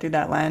look at it through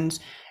that lens.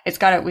 We've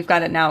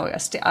got it now,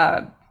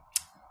 a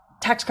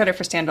tax credit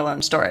for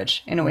standalone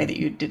storage in a way that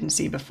you didn't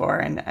see before,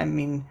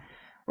 and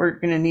we're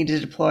going to need to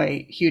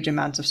deploy huge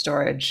amounts of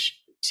storage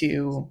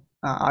to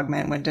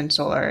augment wind and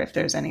solar if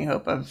there's any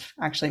hope of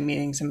actually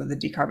meeting some of the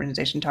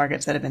decarbonization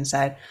targets that have been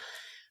set.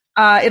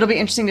 It'll be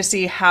interesting to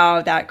see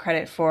how that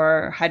credit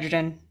for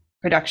hydrogen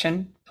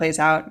production plays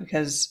out,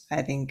 because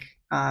I think,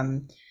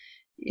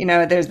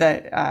 there's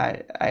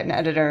an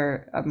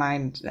editor of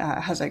mine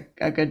has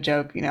a good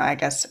joke, I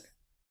guess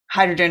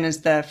hydrogen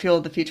is the fuel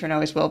of the future and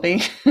always will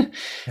be,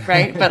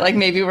 right? But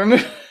maybe we're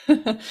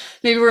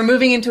maybe we're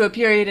moving into a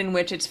period in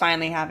which it's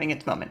finally having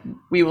its moment.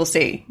 We will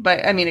see.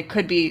 But I mean, it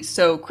could be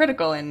so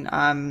critical in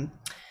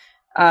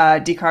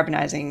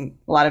decarbonizing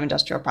a lot of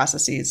industrial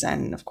processes,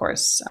 and of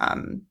course,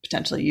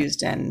 potentially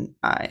used in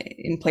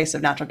place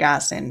of natural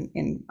gas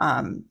in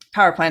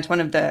power plants.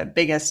 One of the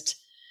biggest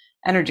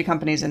energy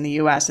companies in the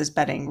U.S. is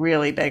betting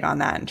really big on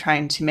that and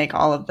trying to make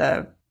all of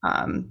the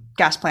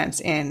gas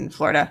plants in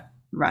Florida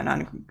run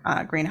on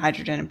green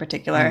hydrogen in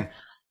particular.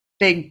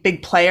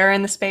 Big player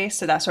in the space,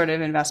 so that sort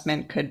of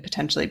investment could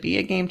potentially be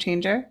a game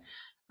changer.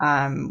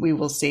 We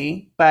will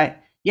see, but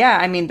yeah,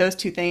 I mean, those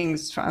two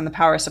things on the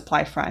power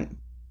supply front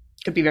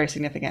could be very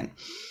significant.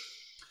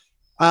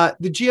 The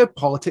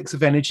geopolitics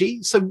of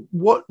energy. So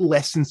what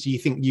lessons do you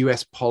think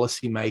US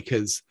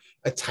policymakers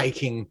are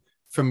taking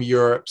from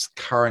Europe's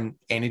current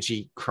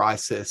energy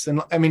crisis?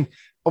 And I mean,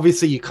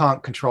 obviously you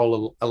can't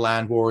control a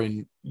land war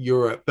in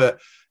Europe,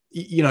 but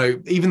you know,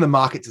 even the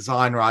market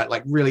design, right?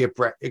 Like really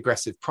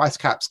aggressive price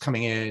caps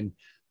coming in,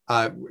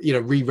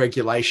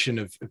 re-regulation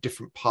of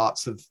different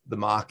parts of the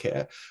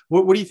market.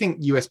 What do you think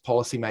US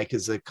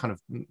policymakers are kind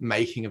of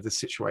making of the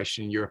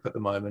situation in Europe at the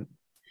moment?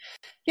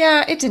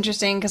 Yeah, it's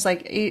interesting because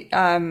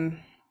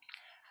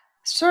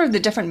sort of the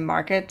different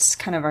markets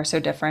kind of are so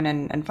different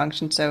and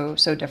function so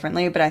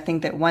differently. But I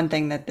think that one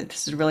thing that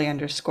this is really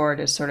underscored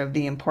is sort of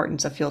the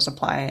importance of fuel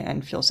supply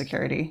and fuel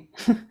security.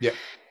 Yeah.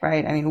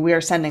 Right. I mean, we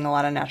are sending a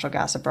lot of natural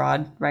gas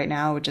abroad right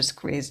now, which has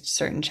raised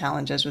certain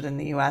challenges within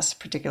the US,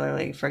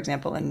 particularly, for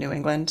example, in New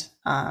England.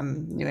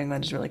 New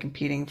England is really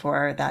competing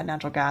for that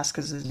natural gas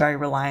because it's very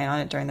reliant on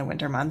it during the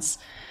winter months.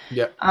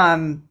 Yeah.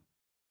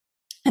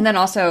 And then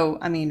also,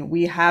 I mean,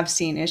 we have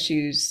seen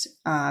issues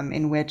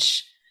in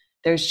which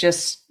there's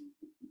just,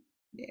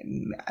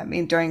 I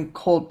mean, during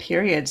cold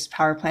periods,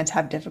 power plants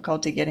have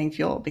difficulty getting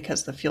fuel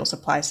because the fuel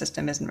supply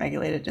system isn't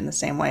regulated in the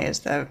same way as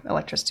the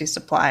electricity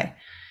supply,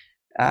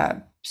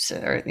 or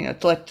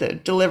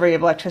the delivery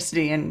of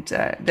electricity and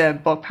the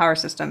bulk power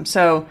system.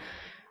 So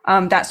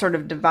that sort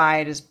of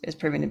divide is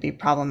proving to be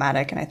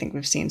problematic, and I think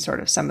we've seen sort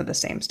of some of the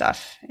same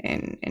stuff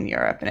in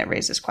Europe, and it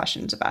raises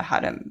questions about how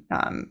to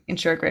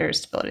ensure greater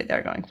stability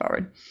there going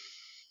forward.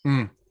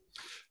 And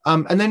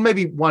then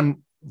maybe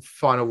one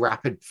final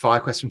rapid fire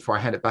question before I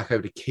hand it back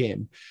over to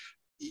Kim.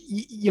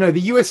 You know,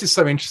 the US is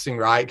so interesting,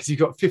 right? Because you've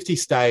got 50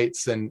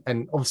 states and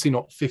obviously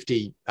not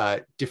 50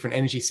 different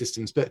energy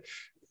systems, but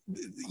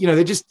you know,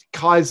 they're just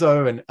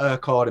CAISO and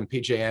ERCOT and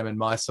PJM and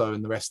MISO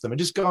and the rest of them are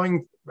just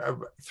going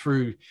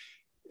through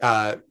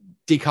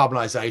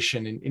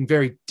decarbonization in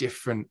very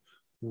different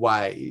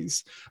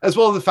ways, as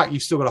well as the fact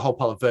you've still got a whole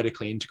pile of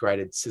vertically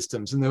integrated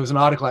systems. And there was an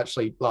article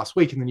actually last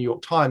week in the New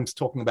York Times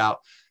talking about,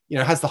 you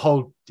know, has the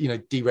whole,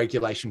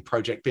 deregulation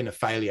project been a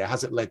failure?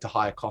 Has it led to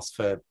higher costs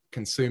for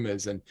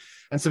consumers? And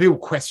so people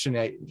question,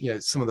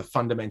 some of the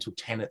fundamental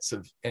tenets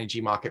of energy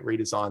market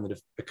redesign that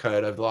have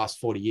occurred over the last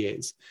 40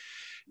 years.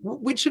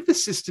 Which of the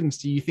systems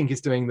do you think is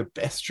doing the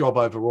best job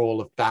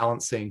overall of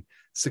balancing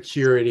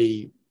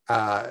security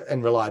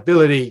and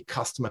reliability,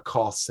 customer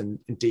costs, and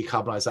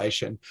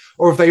decarbonization?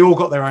 Or have they all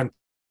got their own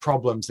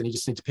problems and you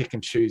just need to pick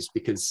and choose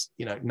because,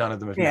 none of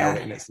them have nailed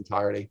it in its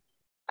entirety?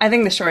 I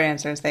think the short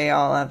answer is they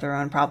all have their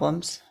own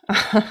problems.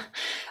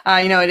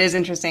 It is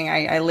interesting.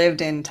 I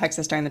lived in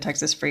Texas during the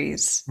Texas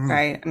freeze,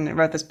 right? And I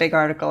wrote this big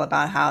article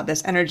about how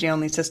this energy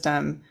only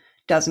system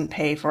doesn't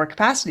pay for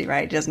capacity,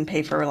 right? It doesn't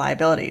pay for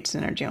reliability. It's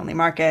an energy only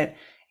market.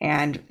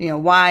 And,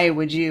 why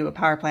would you, a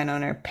power plant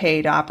owner,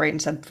 pay to operate in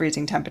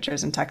sub-freezing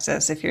temperatures in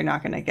Texas if you're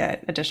not going to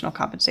get additional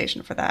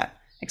compensation for that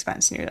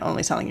expense and you're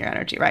only selling your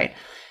energy, right?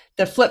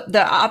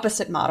 The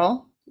opposite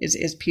model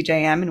is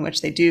PJM, in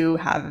which they do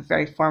have a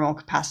very formal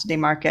capacity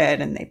market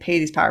and they pay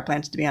these power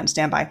plants to be on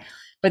standby.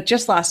 But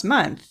just last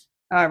month,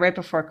 right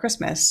before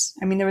Christmas,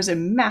 there was a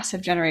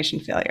massive generation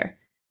failure,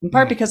 in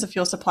part because of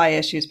fuel supply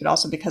issues, but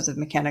also because of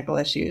mechanical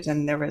issues.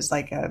 And there was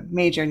like a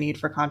major need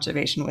for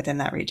conservation within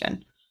that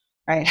region,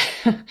 right?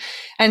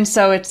 And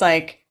so it's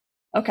like,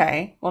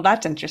 okay, well,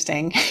 that's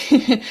interesting.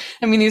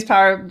 These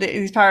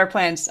power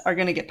plants are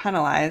going to get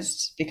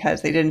penalized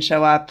because they didn't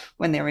show up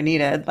when they were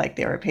needed, like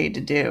they were paid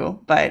to do,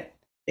 but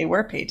they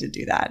were paid to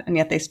do that, and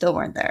yet they still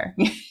weren't there.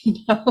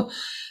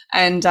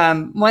 And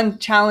one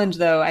challenge,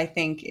 though, I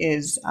think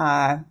is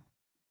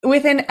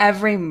within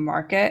every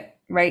market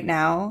right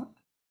now,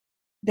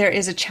 there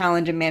is a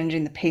challenge in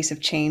managing the pace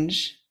of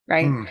change,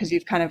 right? Because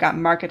you've kind of got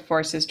market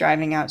forces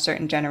driving out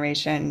certain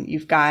generation.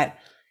 You've got,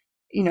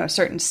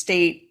 certain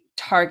state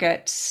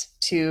targets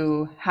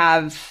to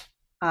have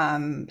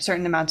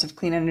certain amounts of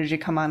clean energy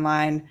come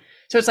online.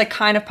 So it's like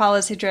kind of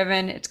policy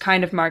driven, it's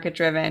kind of market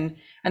driven.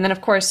 And then,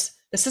 of course,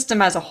 the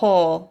system as a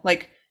whole,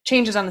 like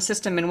changes on the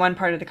system in one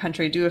part of the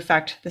country do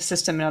affect the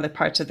system in other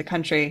parts of the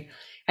country.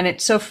 And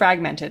it's so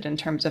fragmented in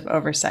terms of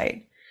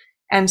oversight.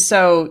 And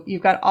so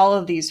you've got all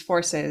of these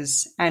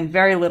forces and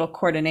very little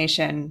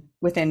coordination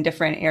within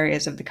different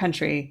areas of the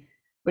country,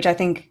 which I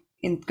think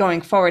in going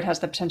forward has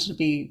the potential to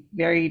be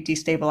very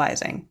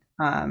destabilizing.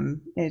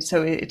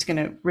 So it's going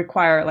to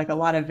require like a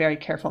lot of very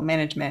careful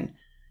management,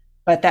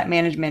 but that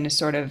management is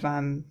sort of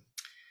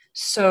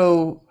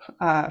so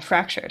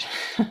fractured.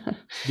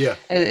 Yeah.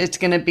 It's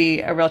going to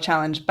be a real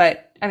challenge.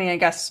 But I mean, I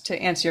guess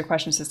to answer your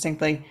question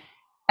succinctly,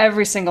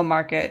 every single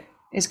market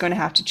is going to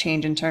have to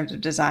change in terms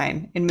of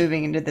design in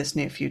moving into this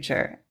new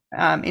future,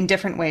 in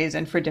different ways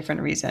and for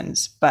different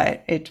reasons.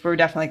 But we're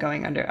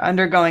definitely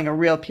undergoing a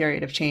real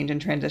period of change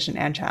and transition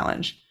and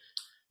challenge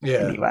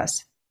in the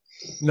US.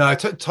 No, I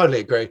totally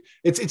agree.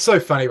 It's so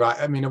funny, right?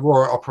 I mean,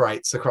 Aurora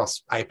operates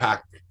across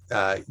APAC,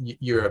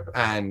 Europe,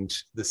 and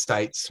the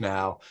States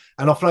now.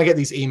 And often I get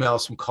these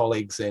emails from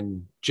colleagues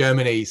in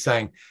Germany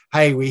saying,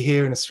 hey, we're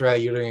here in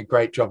Australia, you're doing a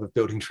great job of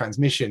building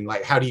transmission.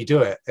 Like, how do you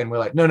do it? And we're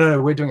like,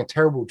 no, we're doing a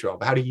terrible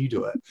job. How do you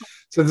do it?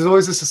 So there's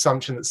always this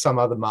assumption that some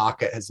other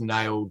market has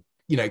nailed,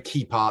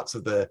 key parts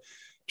of the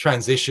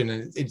transition,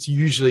 and it's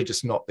usually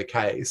just not the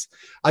case.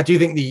 I do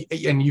think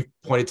and you've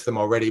pointed to them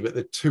already, but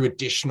the two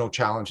additional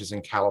challenges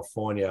in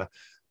California,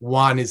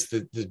 one is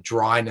the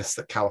dryness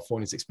that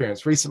California's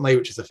experienced recently,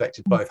 which has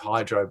affected both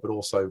hydro but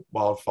also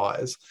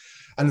wildfires,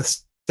 and the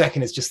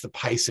second is just the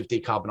pace of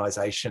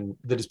decarbonisation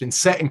that has been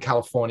set in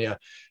California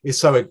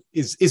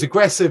is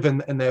aggressive,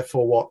 and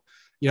therefore what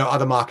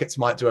other markets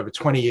might do over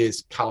 20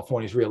 years,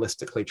 California is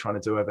realistically trying to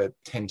do over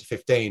 10 to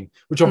 15,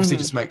 which obviously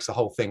just makes the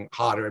whole thing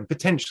harder and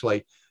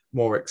potentially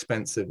more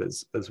expensive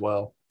as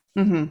well.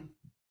 Mm-hmm.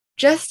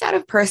 Just out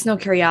of personal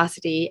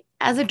curiosity,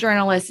 as a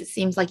journalist, it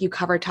seems like you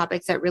cover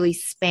topics that really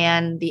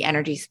span the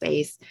energy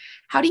space.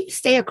 How do you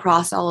stay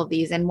across all of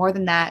these, and more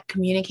than that,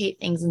 communicate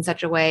things in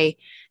such a way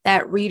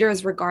that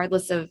readers,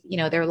 regardless of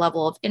their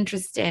level of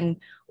interest in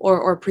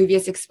or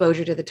previous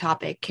exposure to the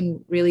topic,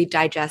 can really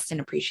digest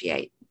and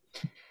appreciate?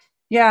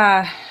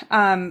 Yeah,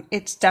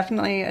 it's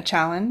definitely a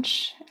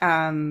challenge.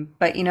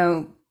 But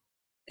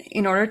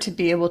in order to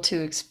be able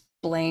to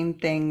explain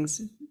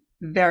things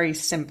very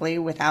simply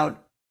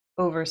without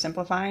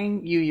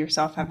oversimplifying, you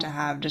yourself have to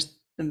have just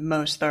the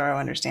most thorough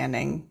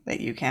understanding that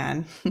you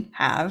can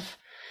have.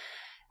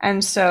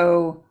 And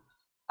so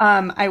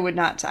I would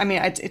not, I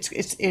mean,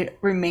 it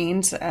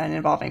remains an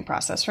evolving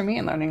process for me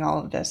in learning all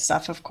of this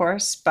stuff, of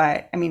course.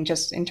 But I mean,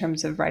 just in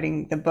terms of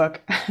writing the book,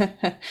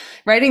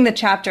 writing the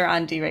chapter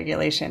on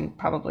deregulation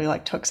probably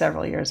took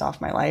several years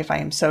off my life. I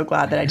am so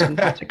glad that I didn't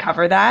have to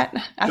cover that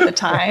at the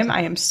time.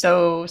 I am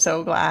so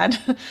glad.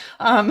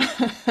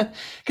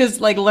 Because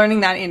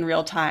learning that in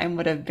real time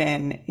would have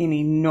been an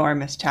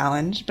enormous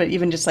challenge. But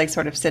even just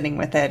sort of sitting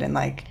with it and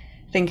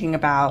thinking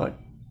about,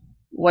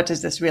 what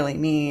does this really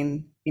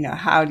mean?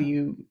 How do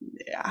you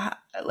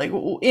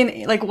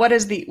what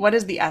is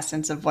the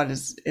essence of what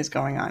is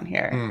going on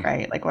here,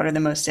 right? What are the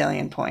most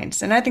salient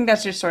points? And I think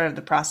that's just sort of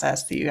the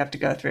process that you have to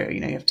go through.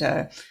 You have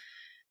to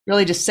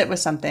really just sit with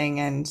something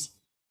and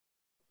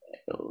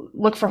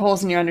look for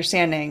holes in your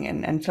understanding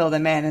and fill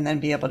them in, and then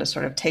be able to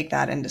sort of take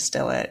that and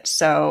distill it.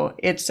 So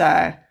it's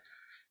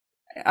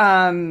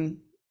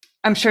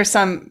I'm sure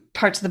some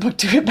parts of the book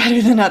do it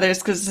better than others,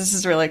 because this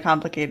is really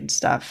complicated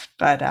stuff.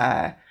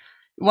 But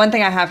one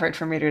thing I have heard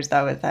from readers,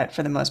 though, is that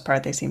for the most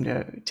part, they seem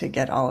to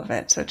get all of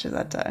it. So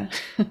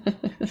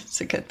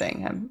it's a good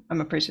thing.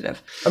 I'm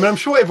appreciative. I mean, I'm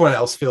sure everyone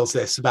else feels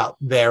this about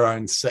their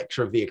own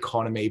sector of the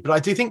economy, but I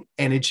do think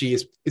energy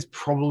is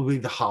probably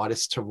the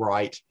hardest to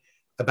write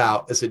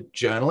about as a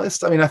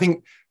journalist. I mean, I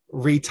think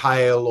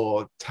retail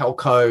or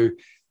telco,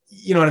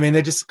 what I mean?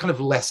 They're just kind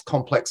of less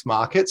complex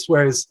markets,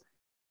 whereas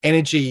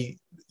energy,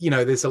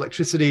 there's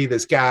electricity,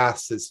 there's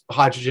gas, there's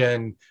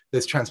hydrogen,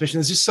 there's transmission.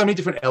 There's just so many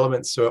different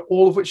elements to it,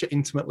 all of which are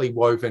intimately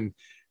woven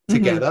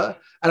together.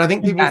 And I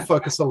think people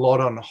focus a lot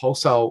on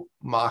wholesale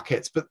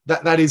markets, but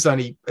that is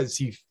only, as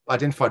you've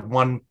identified,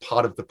 one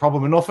part of the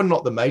problem, and often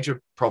not the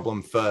major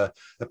problem for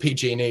a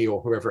PG&E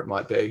or whoever it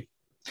might be.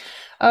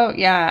 Oh,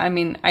 yeah. I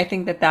mean, I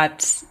think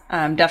that's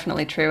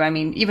definitely true. I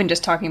mean, even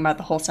just talking about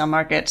the wholesale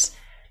markets,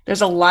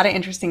 there's a lot of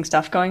interesting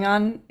stuff going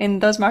on in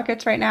those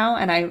markets right now.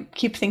 And I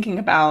keep thinking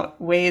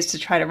about ways to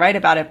try to write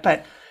about it.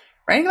 But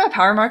writing about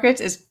power markets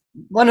is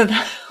one of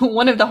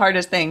the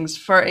hardest things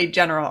for a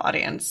general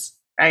audience,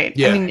 right?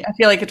 Yeah. I mean, I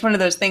feel like it's one of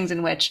those things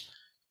in which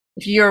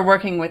if you're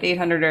working with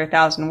 800 or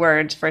 1,000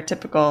 words for a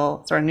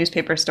typical sort of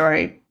newspaper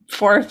story,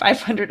 400 or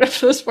 500 of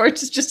those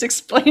words is just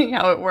explaining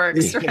how it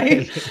works,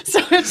 right? So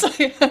it's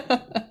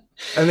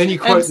and then you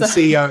quote the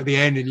CEO at the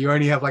end, and you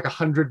only have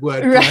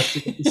 100-word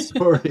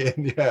story.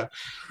 And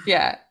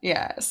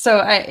yeah.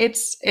 So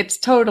it's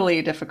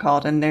totally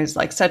difficult, and there's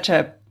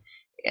the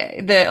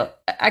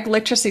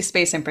electricity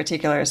space in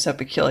particular is so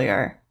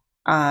peculiar,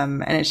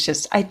 and it's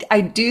just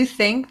I do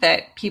think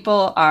that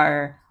people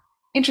are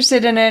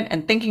interested in it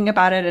and thinking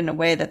about it in a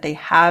way that they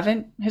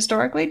haven't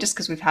historically, just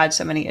because we've had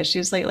so many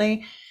issues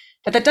lately.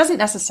 But that doesn't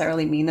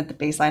necessarily mean that the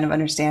baseline of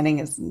understanding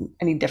is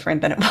any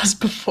different than it was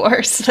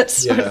before. So that's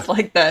sort of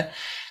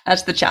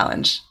that's the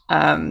challenge.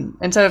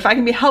 And so if I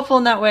can be helpful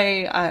in that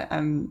way,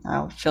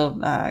 I'll feel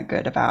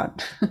good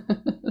about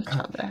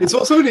that. It's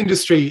also an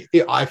industry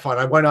I find,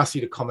 I won't ask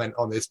you to comment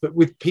on this, but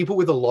with people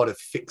with a lot of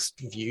fixed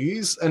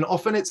views, and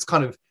often it's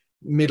kind of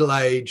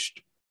middle-aged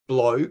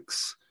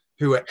blokes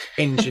who are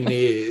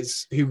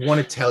engineers who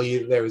want to tell you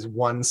that there is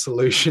one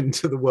solution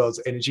to the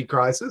world's energy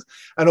crisis.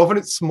 And often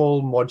it's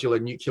small modular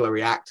nuclear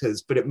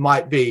reactors, but it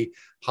might be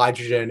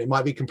hydrogen, it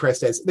might be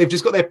compressed air. They've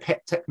just got their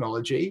pet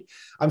technology.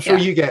 I'm sure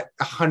you get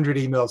 100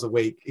 emails a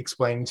week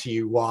explaining to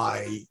you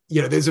why,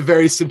 there's a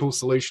very simple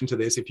solution to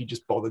this if you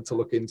just bothered to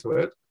look into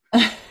it.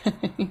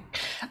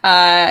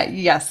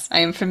 Yes, I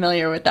am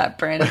familiar with that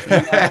brand.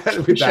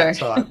 With that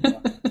time.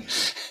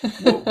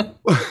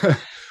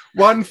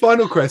 One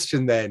final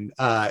question then,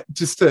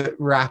 just to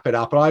wrap it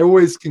up. And I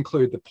always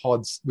conclude the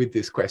pods with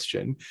this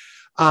question.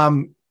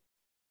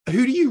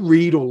 Who do you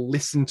read or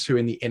listen to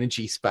in the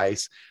energy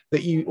space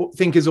that you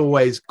think is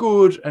always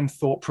good and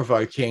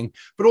thought-provoking,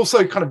 but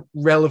also kind of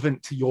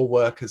relevant to your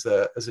work as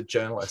a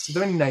journalist? Are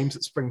there any names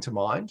that spring to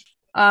mind?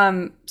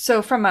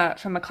 So from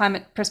a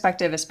climate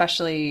perspective,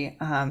 especially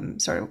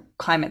sort of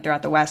climate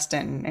throughout the West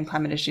and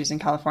climate issues in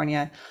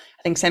California,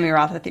 I think Sammy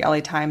Roth at the LA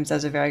Times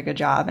does a very good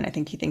job. And I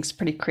think he thinks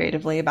pretty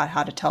creatively about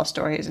how to tell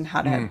stories and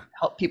how to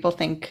help people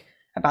think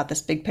about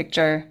this big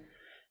picture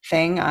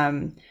thing.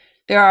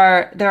 There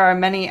are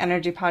many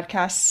energy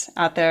podcasts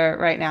out there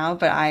right now,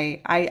 but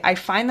I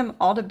find them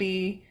all to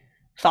be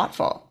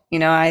thoughtful.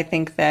 I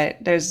think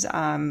that there's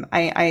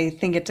I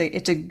think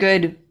it's a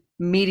good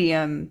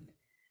medium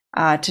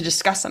to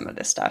discuss some of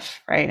this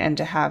stuff, right? And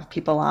to have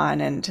people on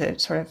and to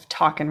sort of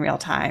talk in real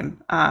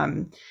time.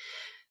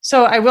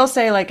 So I will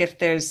say, like,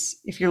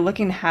 if you're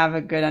looking to have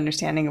a good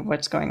understanding of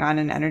what's going on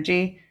in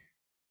energy,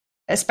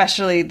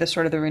 especially the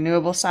sort of the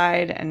renewable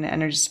side and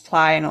energy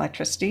supply and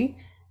electricity,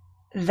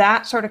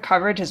 that sort of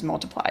coverage has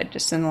multiplied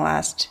just in the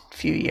last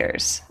few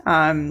years.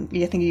 I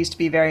think it used to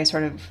be very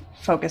sort of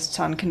focused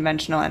on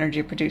conventional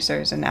energy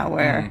producers, and now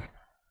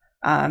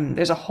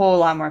there's a whole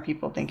lot more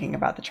people thinking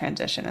about the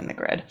transition in the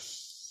grid.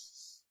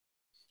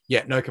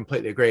 Yeah, no,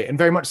 completely agree. And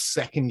very much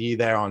second you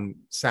there on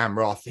Sam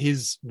Roth.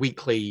 His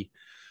weekly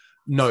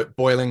note,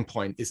 Boiling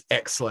Point, is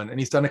excellent. And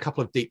he's done a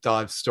couple of deep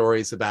dive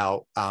stories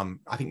about,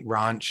 I think,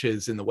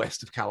 ranchers in the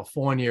west of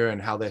California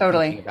and how they're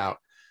thinking about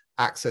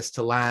access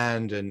to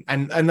land.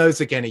 And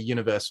those, again, are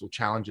universal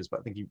challenges,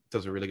 but I think he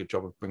does a really good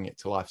job of bringing it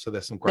to life. So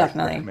there's some great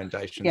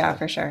recommendations. Yeah, there.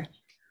 For sure.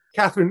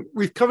 Katherine,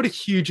 we've covered a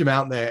huge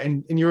amount there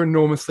and you're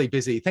enormously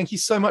busy. Thank you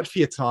so much for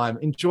your time.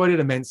 Enjoyed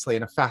it immensely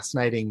and a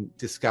fascinating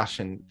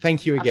discussion.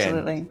 Thank you again.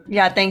 Absolutely.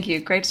 Yeah, thank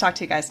you. Great to talk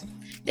to you guys.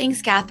 Thanks,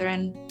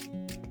 Katherine.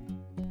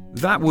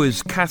 That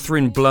was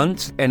Katherine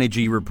Blunt,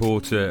 energy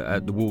reporter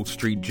at the Wall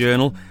Street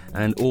Journal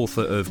and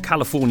author of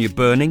California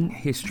Burning,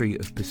 History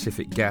of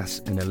Pacific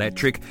Gas and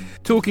Electric,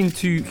 talking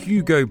to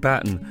Hugo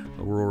Batten,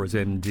 Aurora's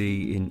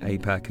MD in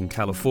APAC and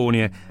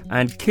California,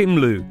 and Kim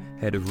Liu,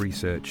 Head of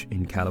Research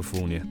in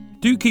California.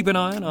 Do keep an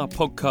eye on our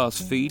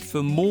podcast feed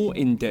for more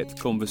in-depth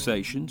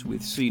conversations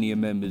with senior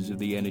members of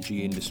the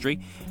energy industry.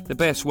 The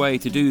best way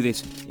to do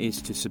this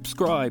is to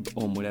subscribe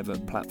on whatever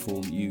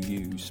platform you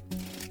use.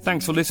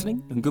 Thanks for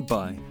listening and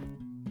goodbye.